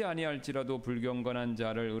하지 아니할지라도 불경건한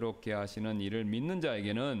자를 의롭게 하시는 이를 믿는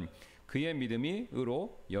자에게는 그의 믿음이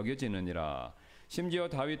의로 여겨지느니라. 심지어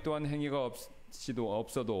다윗 또한 행위가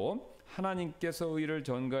없어도 하나님께서 의를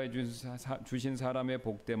전가해 주신 사람의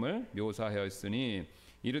복됨을 묘사하였으니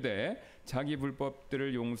이르되 자기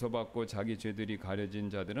불법들을 용서받고 자기 죄들이 가려진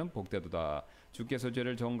자들은 복되도다. 주께서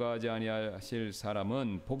죄를 전가하지 아니하실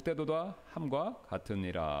사람은 복되도다 함과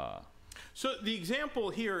같으니라. So the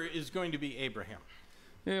example here is going to be Abraham.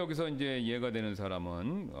 예, 여기서 이제 예가 되는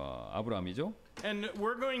사람은 아브라함이죠. And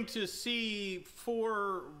we're going to see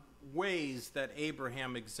four ways that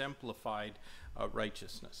Abraham exemplified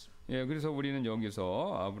righteousness. 예, 그래서 우리는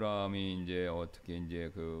여기서 아브라함이 이제 어떻게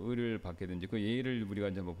이제 그 의를 받게 된지 그 예를 우리가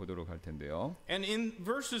이제 한번 보도록 할 텐데요. And in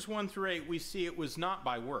verses 1 through 8 we see it was not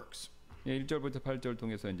by works. 예, 1절부터 8절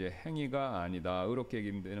통해서 이제 행위가 아니다. 의롭게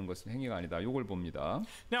되는 것은 행위가 아니다. 이걸 봅니다.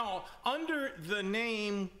 Now, under the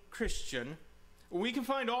name Christian, we can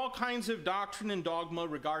find all kinds of doctrine and dogma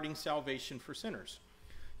regarding salvation for sinners.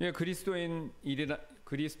 예,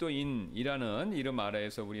 그리스도인이라는 이름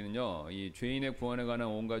아래에서 우리는요, 이 죄인의 구원에 관한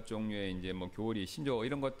온갖 종류의 이제 뭐 교리, 신조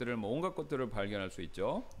이런 것들을 뭐 온갖 것들을 발견할 수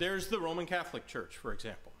있죠. There's the Roman Catholic Church, for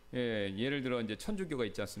example. 예, 예를 들어 이제 천주교가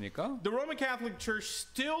있지 않습니까? The Roman Catholic Church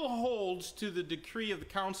still holds to the decree of the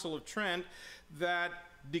Council of Trent that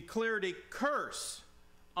declared a curse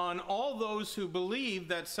on all those who believe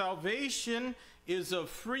that salvation is of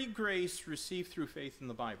free grace received through faith in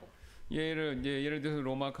the Bible. 예를 들어서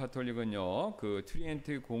로마 가톨릭은요, 그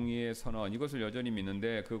트리엔트 공의의 선언 이것을 여전히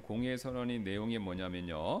믿는데 그 공의의 선언의 내용이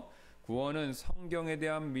뭐냐면요, 구원은 성경에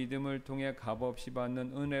대한 믿음을 통해 값없이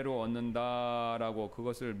받는 은혜로 얻는다라고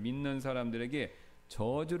그것을 믿는 사람들에게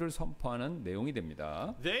저주를 선포하는 내용이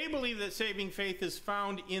됩니다. They believe that saving faith is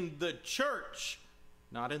found in the church,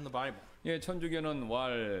 not in the Bible. 예, 천주교는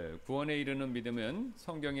구원에 이르는 믿음은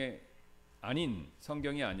성경이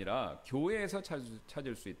아니라 교회에서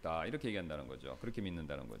찾을 수 있다. 이렇게 얘기한다는 거죠. 그렇게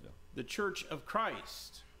믿는다는 거죠. The Church of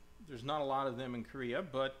Christ. There's not a lot of them in Korea,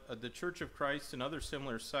 but the Church of Christ and other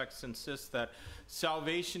similar sects insist that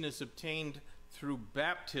salvation is obtained through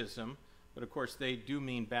baptism, but of course they do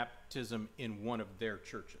mean baptism in one of their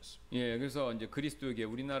churches. 예, 그래서 이제 그리스도교계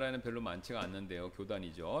우리나라에는 별로 많지가 않는데요.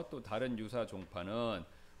 교단이죠. 또 다른 유사 종파는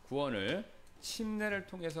구원을 침례를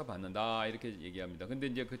통해서 받는다 이렇게 얘기합니다. 근데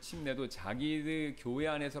이제 그 침례도 자기들 교회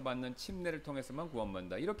안에서 받는 침례를 통해서만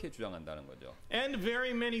구원받는다 이렇게 주장한다는 거죠. And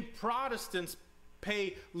very many Protestants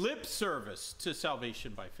pay lip service to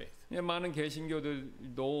salvation by faith. 많은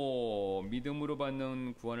개신교들도 믿음으로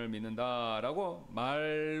받는 구원을 믿는다라고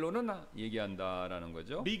말로는 얘기한다라는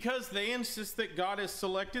거죠. Because they insist that God has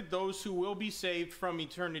selected those who will be saved from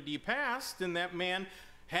eternity past and that man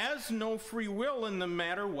has no free will in the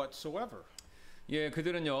matter whatsoever. 예,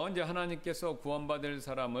 그들은요 이제 하나님께서 구원받을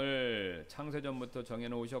사람을 창세전부터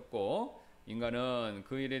정해놓으셨고 인간은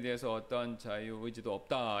그 일에 대해서 어떠한 자유 의지도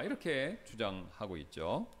없다 이렇게 주장하고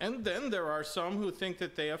있죠. And then there are some who think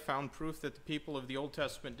that they have found proof that the people of the Old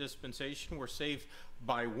Testament dispensation were saved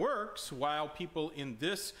by works, while people in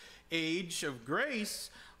this age of grace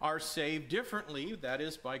are saved differently, that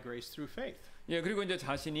is by grace through faith. 예, 그리고 이제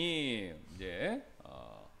자신이 이제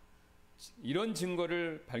이런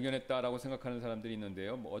증거를 발견했다라고 생각하는 사람들이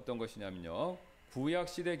있는데요. 뭐 어떤 것이냐면요. 구약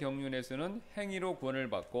시대 경륜에서는 행위로 구원을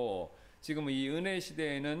받고 지금 이 은혜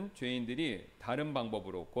시대에는 죄인들이 다른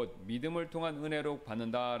방법으로 곧 믿음을 통한 은혜로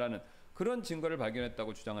받는다라는 그런 증거를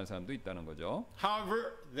발견했다고 주장하는 사람도 있다는 거죠.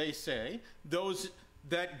 However, they say those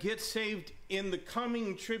that get saved in the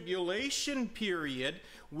coming tribulation period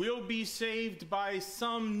will be saved by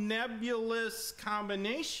some nebulous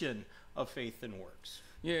combination of faith and works.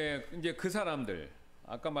 예, 이제 그 사람들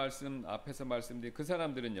아까 앞에서 말씀드린 그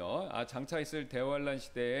사람들은요. 장차 있을 대환란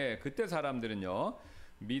시대에 그때 사람들은요.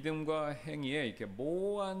 믿음과 행위에 이렇게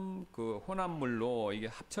모호한 그 혼합물로 이게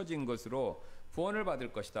합쳐진 것으로 구원을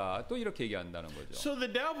받을 것이다. 또 이렇게 얘기한다는 거죠. So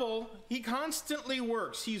the devil, he constantly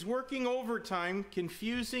works. He's working overtime,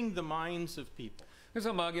 confusing the minds of people.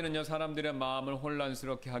 그래서 마귀는요 사람들의 마음을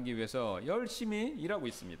혼란스럽게 하기 위해서 열심히 일하고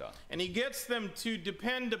있습니다. And he gets them to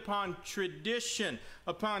depend upon tradition,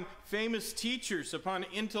 upon famous teachers, upon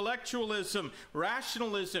intellectualism,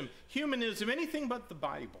 rationalism, humanism, anything but the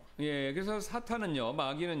Bible. 예, 그래서 사탄은요,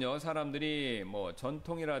 마귀는요, 사람들이 뭐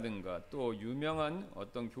전통이라든가 또 유명한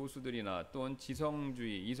어떤 교수들이나 또는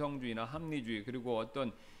지성주의, 이성주의나 합리주의 그리고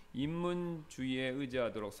어떤 인문주의에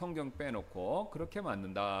의지하도록 성경 빼놓고 그렇게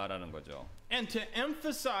만든다라는 거죠. And to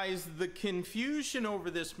emphasize the confusion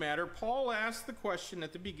over this matter, Paul asked the question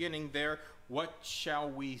at the beginning there, what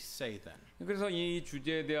shall we say then? 그래서 이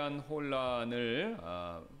주제에 대한 혼란을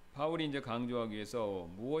바울이 이제 강조하기 위해서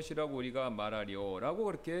무엇이라고 우리가 말하리오라고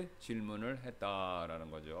그렇게 질문을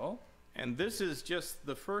했다라는 거죠. And this is just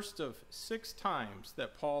the first of 6 times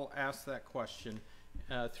that Paul asked that question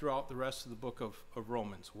throughout the rest of the book of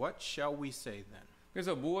Romans. What shall we say then?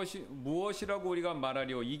 그래서 무엇이라고 우리가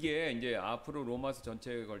말하리오 이게 이제 앞으로 로마서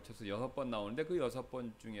전체에 걸쳐서 6번 나오는데 그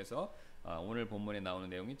 6번 중에서 오늘 본문에 나오는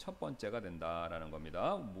내용이 첫 번째가 된다라는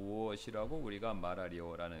겁니다. 무엇이라고 우리가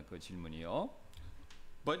말하리오라는 그 질문이요.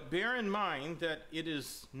 But bear in mind that it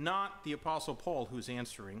is not the Apostle Paul who's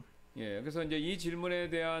answering. 예, 그래서 이제 이 질문에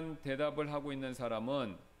대한 대답을 하고 있는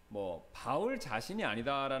사람은 뭐 바울 자신이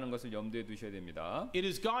아니다라는 것을 염두에 두셔야 됩니다. It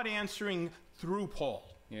is God answering through Paul.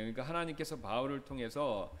 예, 그러니까 하나님께서 바울을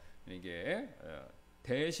통해서 이게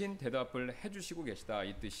대신 대답을 해주시고 계시다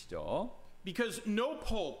이 뜻이죠. Because no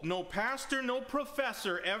pope, no pastor, no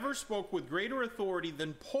professor ever spoke with greater authority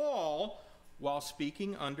than Paul while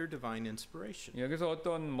speaking under divine inspiration. 예, 그래서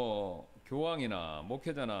어떤 뭐 교황이나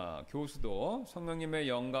목회자나 교수도 성령님의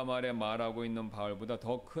영감 아래 말하고 있는 바울보다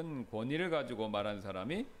더 큰 권위를 가지고 말하는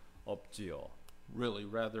사람이 없지요. Really,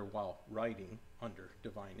 rather while writing under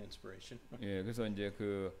divine inspiration. 예, 그래서 이제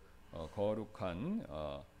그 거룩한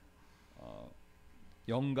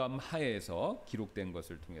영감 하에서 기록된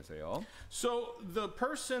것을 통해서요. So the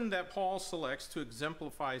person that Paul selects to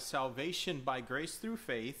exemplify salvation by grace through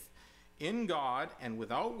faith in God and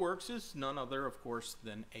without works is none other, of course,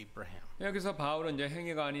 than Abraham. 여기서 바울은 이제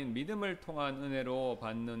행위가 아닌 믿음을 통한 은혜로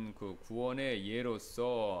받는 그 구원의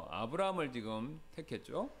예로서 아브라함을 지금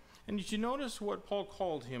택했죠. And did you notice what Paul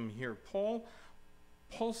called him here? Paul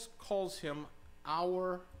calls him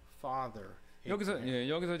our father.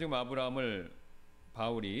 여기서 지금 아브라함을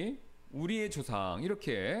바울이 우리의 조상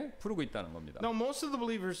이렇게 부르고 있다는 겁니다. Now, most of the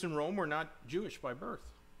believers in Rome were not Jewish by birth.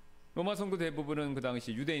 로마 성도 대부분은 그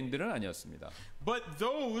당시 유대인들은 아니었습니다. But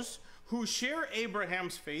those who share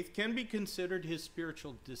Abraham's faith can be considered his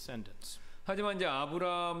spiritual descendants. 하지만 이제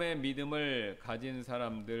아브라함의 믿음을 가진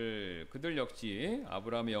사람들 그들 역시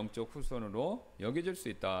아브라함의 영적 후손으로 여겨질 수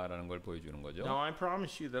있다라는 걸 보여주는 거죠. Now, I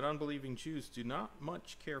promise you that unbelieving Jews do not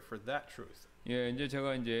much care for that truth. 예, 이제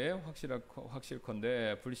제가 이제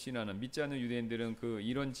확실컨대 불신하는 믿지 않는 유대인들은 그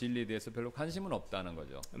이런 진리에 대해서 별로 관심은 없다는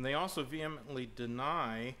거죠. And they also vehemently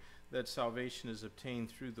deny that salvation is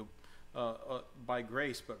obtained through by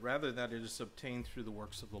grace, but rather that it is obtained through the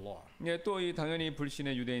works of the law. 예, 또 이 당연히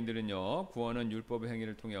불신의 유대인들은요 구원은 율법의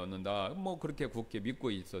행위를 통해 얻는다. 뭐 그렇게 굳게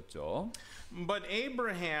믿고 있었죠. But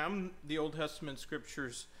Abraham, the Old Testament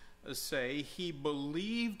scriptures say, he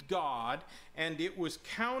believed God, and it was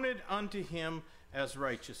counted unto him as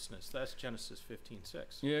righteousness. That's Genesis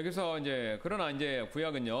 15:6. 예, 그래서 그러나 이제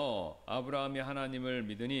구약은요 아브라함이 하나님을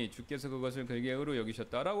믿으니 주께서 그것을 그에게 의로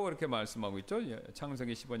여기셨다라고 그렇게 말씀하고 있죠. 예,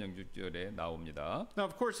 창세기 15장 6절에 나옵니다. Now,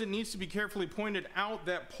 of course, it needs to be carefully pointed out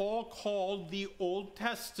that Paul called the Old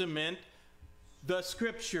Testament the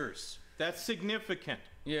Scriptures. That's significant.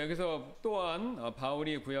 예, 그래서 또한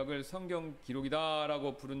바울이 구약을 성경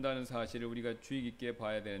기록이다라고 부른다는 사실을 우리가 주의 깊게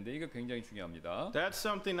봐야 되는데 이거 굉장히 중요합니다. That's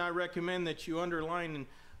something I recommend that you underline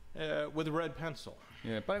with a red pencil.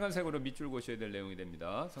 예, 빨간색으로 밑줄 그으셔야 될 내용이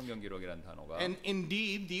됩니다. 성경 기록이라는 단어가. And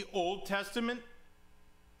indeed, the Old Testament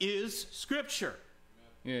is Scripture.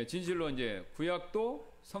 예, 진실로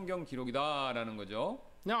구약도 성경 기록이다라는 거죠.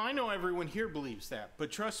 Now, I know everyone here believes that,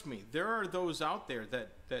 but trust me, there are those out there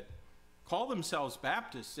that call themselves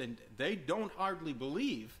Baptists, and they don't hardly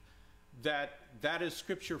believe that that is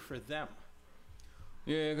Scripture for them.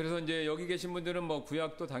 예, 그래서 여기 계신 분들은 뭐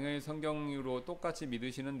구약도 당연히 성경으로 똑같이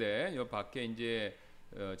믿으시는데 요 밖에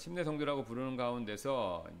침례 성도라고 부르는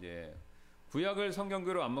가운데서 구약을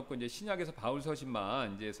성경교로 안 먹고 신약에서 바울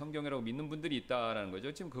서신만 성경이라고 믿는 분들이 있다라는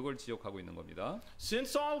거죠. 지금 그걸 지적하고 있는 겁니다.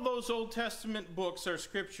 Since all those Old Testament books are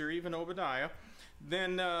Scripture, even Obadiah,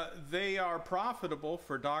 then they are profitable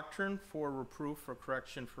for doctrine, for reproof, for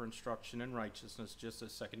correction, for instruction in righteousness, just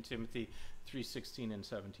as 2 Timothy 3:16 and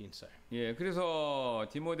 17 say. 예, 그래서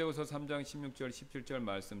디모데후서 3장 16절 17절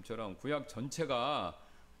말씀처럼 구약 전체가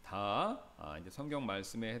다 성경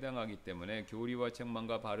말씀에 해당하기 때문에 교리와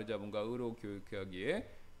책망과 바르잡음과 의로 교육하기에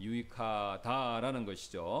유익하다라는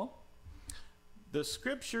것이죠. The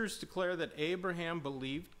scriptures declare that Abraham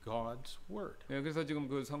believed God's word. 예, 그래서 지금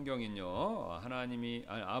그 성경은요,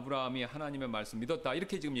 아브라함이 하나님의 말씀 믿었다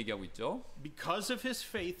이렇게 지금 얘기하고 있죠. Because of his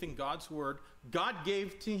faith in God's word, God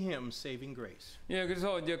gave to him saving grace. 예,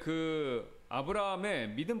 그래서 그 아브라함의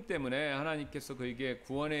믿음 때문에 하나님께서 그에게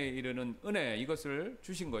구원에 이르는 은혜 이것을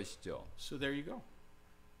주신 것이죠. So there you go.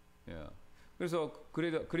 예, 그래서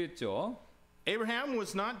그랬죠. Abraham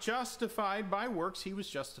was not justified by works; he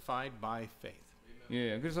was justified by faith.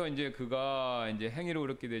 예, 그래서 그가 행위로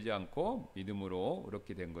의롭게 되지 않고 믿음으로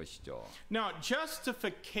의롭게 된 것이죠. Now,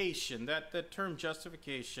 justification, that term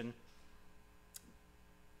justification,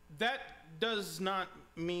 that does not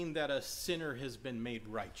mean that a sinner has been made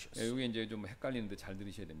righteous. 예, 여기 좀 헷갈리는데 잘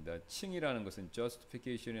들으셔야 됩니다. 칭이라는 것은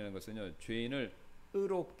justification이라는 것은요, 죄인을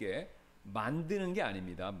의롭게 만드는 게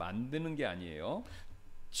아닙니다. 만드는 게 아니에요.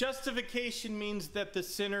 Justification means that the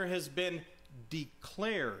sinner has been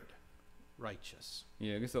declared righteous.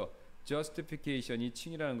 예, 그래서 justification 이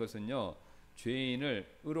칭이라는 것은요,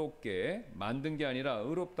 죄인을 의롭게 만든 게 아니라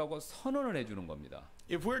의롭다고 선언을 해주는 겁니다.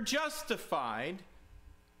 If we're justified,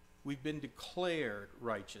 we've been declared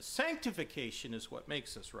righteous. Sanctification is what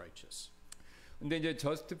makes us righteous. 근데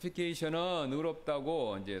justification은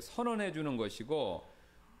의롭다고 선언해 주는 것이고,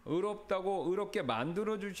 의롭다고 의롭게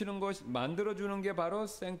만들어 주는 게 바로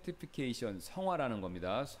sanctification, 성화라는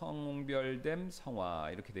겁니다. 성별됨 성화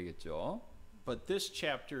이렇게 되겠죠. But this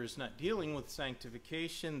chapter is not dealing with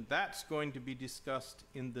sanctification. That's going to be discussed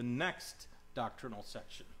in the next doctrinal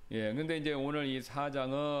section. 예, 근데 오늘 이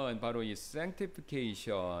 4장은 바로 이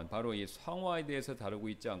sanctification, 바로 이 성화에 대해서 다루고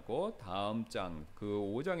있지 않고 다음 장 그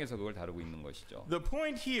 5장에서 그걸 다루고 있는 것이죠. The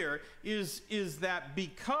point here is that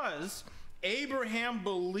because Abraham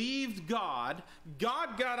believed God,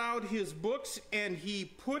 God got out his books and he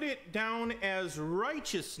put it down as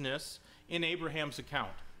righteousness in Abraham's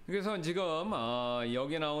account. 그래서 지금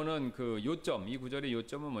여기 나오는 그 요점, 이 구절의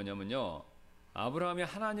요점은 뭐냐면요. 아브라함이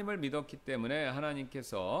하나님을 믿었기 때문에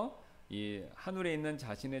하나님께서 이 하늘에 있는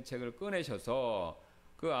자신의 책을 꺼내셔서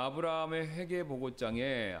그 아브라함의 회개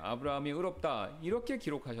보고장에 아브라함이 의롭다 이렇게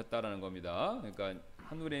기록하셨다라는 겁니다. 그러니까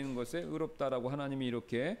하늘에 있는 것에 의롭다라고 하나님이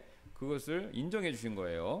이렇게 그것을 인정해 주신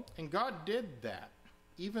거예요. And God did that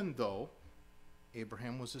even though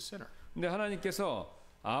Abraham was a sinner. 근데 하나님께서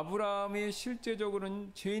아브라함이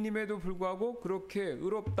실제적으로는 죄인임에도 불구하고 그렇게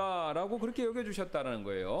의롭다라고 그렇게 여겨 주셨다라는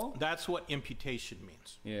거예요. That's what imputation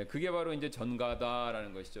means. 예, 그게 바로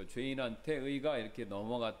전가다라는 것이죠. 죄인한테 의가 이렇게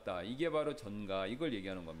넘어갔다. 이게 바로 전가. 이걸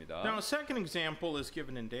얘기하는 겁니다. Now, a second example is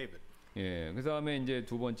given in David. 예, 그다음에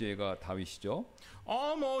두 번째가 다윗이죠.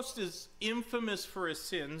 Almost as infamous for his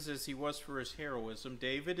sins as he was for his heroism,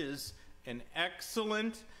 David is an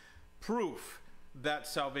excellent proof that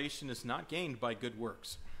salvation is not gained by good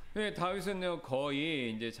works. 네, 다윗은요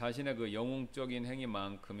거의 이제 자신의 그 영웅적인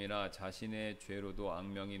행위만큼이나 자신의 죄로도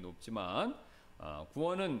악명이 높지만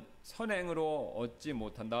구원은 선행으로 얻지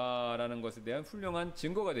못한다라는 것에 대한 훌륭한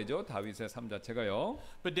증거가 되죠. 다윗의 삶 자체가요.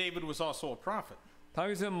 But David was also a prophet.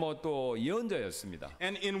 다윗은 뭐 또 예언자였습니다.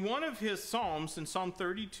 And in one of his psalms, in Psalm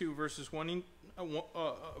 32, verses 1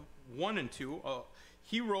 and 2,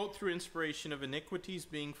 he wrote through inspiration of iniquities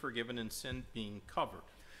being forgiven and sin being covered.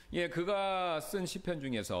 예, 그가 쓴 시편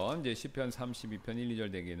중에서 이제 시편 32편 1,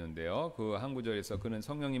 2절 되겠는데요. 그 한 구절에서 그는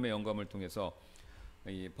성령님의 영감을 통해서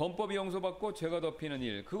이 범법이 용서받고 죄가 덮이는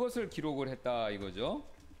일 그것을 기록을 했다 이거죠.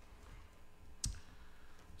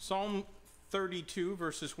 Psalm 32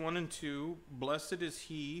 verses 1 and 2, blessed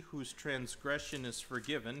is he whose transgression is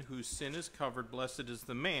forgiven, whose sin is covered. Blessed is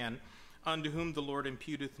the man unto whom the Lord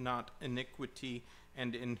imputeth not iniquity,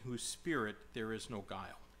 and in whose spirit there is no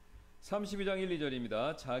guile. 32장 1,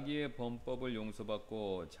 2절입니다. 자기의 범법을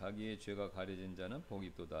용서받고 자기의 죄가 가려진 자는 복이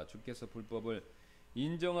있도다. 주께서 불법을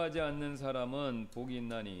인정하지 않는 사람은 복이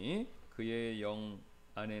있나니 그의 영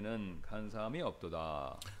안에는 간사함이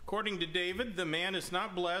없도다. According to David, the man is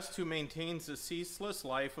not blessed who maintains a ceaseless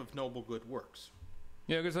life of noble good works.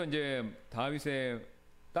 예, 그래서 이제 다윗에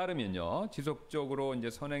따르면요, 지속적으로 이제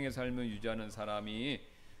선행의 삶을 유지하는 사람이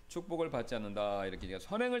축복을 받지 않는다 이렇게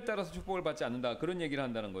선행을 따라서 축복을 받지 않는다 그런 얘기를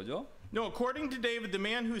한다는 거죠. No, according to David, the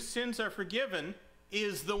man whose sins are forgiven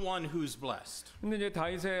is the one who's blessed. 근데 이제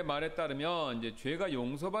다윗의 말에 따르면 이제 죄가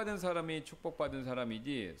용서받은 사람이 축복받은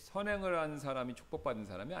사람이지 선행을 한 사람이 축복받은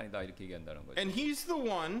사람이 아니다 이렇게 얘기한다는 거죠. And he's the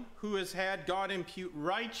one who has had God impute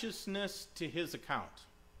righteousness to his account.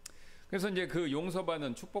 그래서 이제 그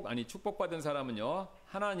용서받은 축복받은 사람은요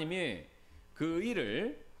하나님이 그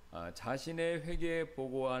일을 자신의 회개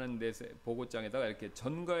보고하는 데서 보고장에다가 이렇게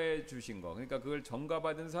전가해 주신 거. 그러니까 그걸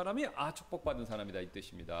전가받은 사람이 축복받은 사람이다 이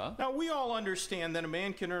뜻입니다. Now we all understand that a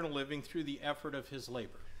man can earn a living through the effort of his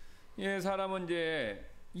labor. 예, 사람은 이제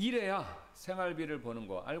일해야 생활비를 버는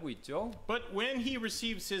거 알고 있죠? But when he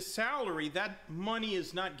receives his salary, that money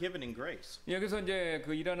is not given in grace. 예, 그래서 이제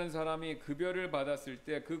그 일하는 사람이 급여를 받았을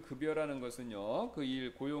때 그 급여라는 것은요, 그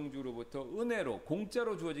일 고용주로부터 은혜로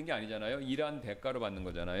공짜로 주어진 게 아니잖아요. 일한 대가로 받는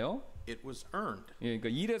거잖아요. It was earned. 예, 그러니까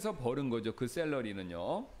일해서 버는 거죠. 그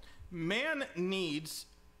샐러리는요. Man needs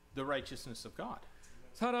the righteousness of God.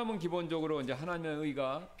 사람은 기본적으로 이제 하나님의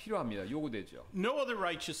의가 필요합니다. 요구되죠. No other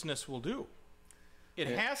righteousness will do. It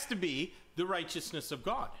has to be the righteousness of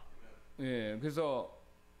God. 예, 그래서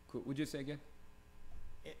그 would you say again?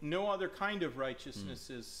 No other kind of righteousness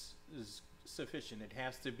is sufficient. It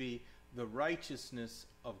has to be the righteousness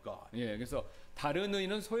of God. 예, 그래서 다른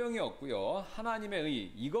의는 소용이 없고요. 하나님의 의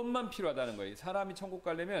이것만 필요하다는 거예요. 사람이 천국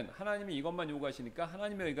가려면 하나님이 이것만 요구하시니까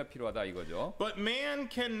하나님의 의가 필요하다 이거죠. But man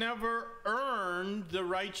can never earn the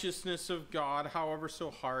righteousness of God, however so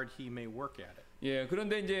hard he may work at it. 예,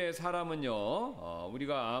 그런데 이제 사람은요,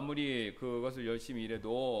 우리가 아무리 그것을 열심히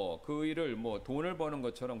일해도 그 일을 뭐 돈을 버는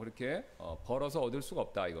것처럼 그렇게 벌어서 얻을 수가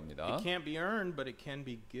없다 이겁니다. It can't be earned, but it can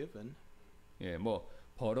be given. 예, 뭐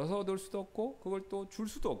벌어서 얻을 수도 없고 그걸 또 줄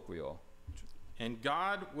수도 없고요. And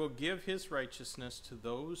God will give His righteousness to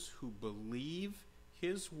those who believe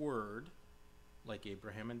His word, like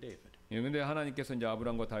Abraham and David. 예, 근데 하나님께서 이제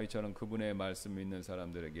아브람과 다윗처럼 그분의 말씀 믿는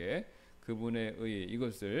사람들에게 그분의 의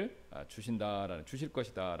이것을 주실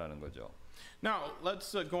것이다라는 거죠. Now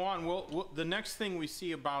let's go on. The next thing we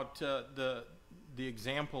see about the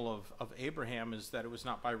example of Abraham is that it was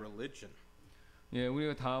not by religion. 예,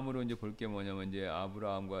 우리가 다음으로 이제 볼 게 뭐냐면 이제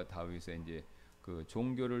아브라함과 다윗의 이제 그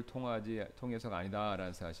종교를 통해서가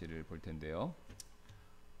아니다라는 사실을 볼 텐데요.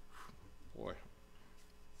 Boy,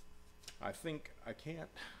 I think I can't.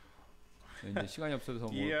 이제 시간이 없어서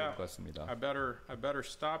못 볼 것 같습니다. I better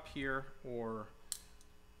stop here, or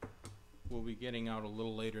we'll be getting out a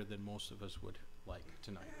little later than most of us would like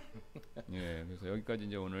tonight. 예, 그래서 여기까지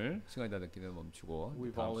이제 오늘 시간이 다 됐기 때문에 멈추고.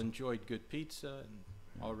 We've all enjoyed good pizza and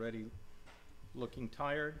already looking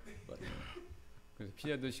tired, but 그래서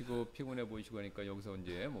피자 드시고 피곤해 보이시고 하니까 여기서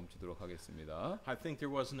이제 멈추도록 하겠습니다. I think there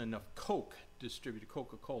wasn't enough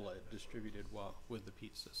Coca-Cola distributed with the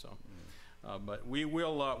pizza, so. But we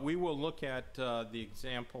will look at the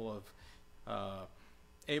example of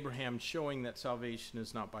Abraham showing that salvation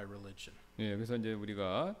is not by religion. 예, 그래서 이제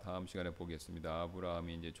우리가 다음 시간에 보겠습니다.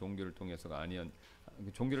 아브라함이 이제 종교를 통해서가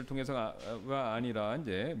아니라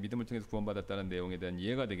이제 믿음을 통해서 구원받았다는 내용에 대한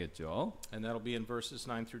이해가 되겠죠. And that'll be in verses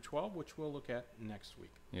 9 through 12, which we'll look at next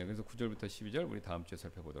week. 예, 그래서 9절부터 12절 우리 다음 주에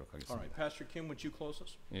살펴보도록 All right, 하겠습니다. Pastor Kim, would you close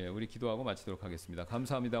us? 예, 우리 기도하고 마치도록 하겠습니다.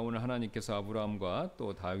 감사합니다. 오늘 하나님께서 아브라함과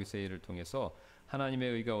또 다윗의 일을 통해서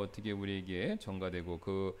하나님의 의가 어떻게 우리에게 전가되고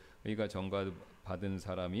그 의가 받은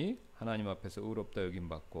사람이 하나님 앞에서 의롭다 여김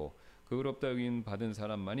받고 그 의롭다 여김 받은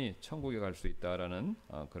사람만이 천국에 갈 수 있다라는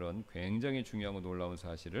그런 굉장히 중요하고 놀라운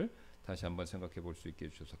사실을 다시 한번 생각해 볼 수 있게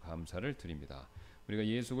해주셔서 감사를 드립니다. 우리가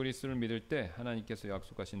예수 그리스도를 믿을 때 하나님께서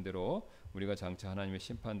약속하신 대로 우리가 장차 하나님의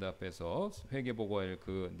심판대 앞에서 회개보고할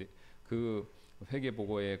그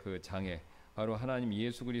회개보고의 그 장에 바로 하나님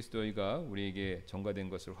예수 그리스도가 우리에게 전가된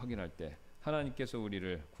것을 확인할 때 하나님께서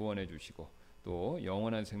우리를 구원해 주시고 또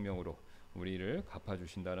영원한 생명으로 우리를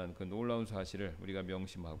갚아주신다는 그 놀라운 사실을 우리가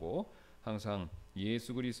명심하고 항상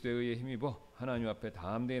예수 그리스도에 의해 힘입어 하나님 앞에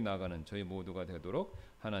담대히 나가는 저희 모두가 되도록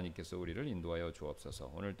하나님께서 우리를 인도하여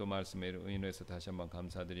주옵소서. 오늘 또 말씀에 인해서 다시 한번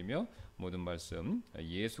감사드리며 모든 말씀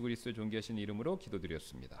예수 그리스도 존귀하신 이름으로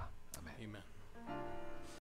기도드렸습니다. 아멘. Amen.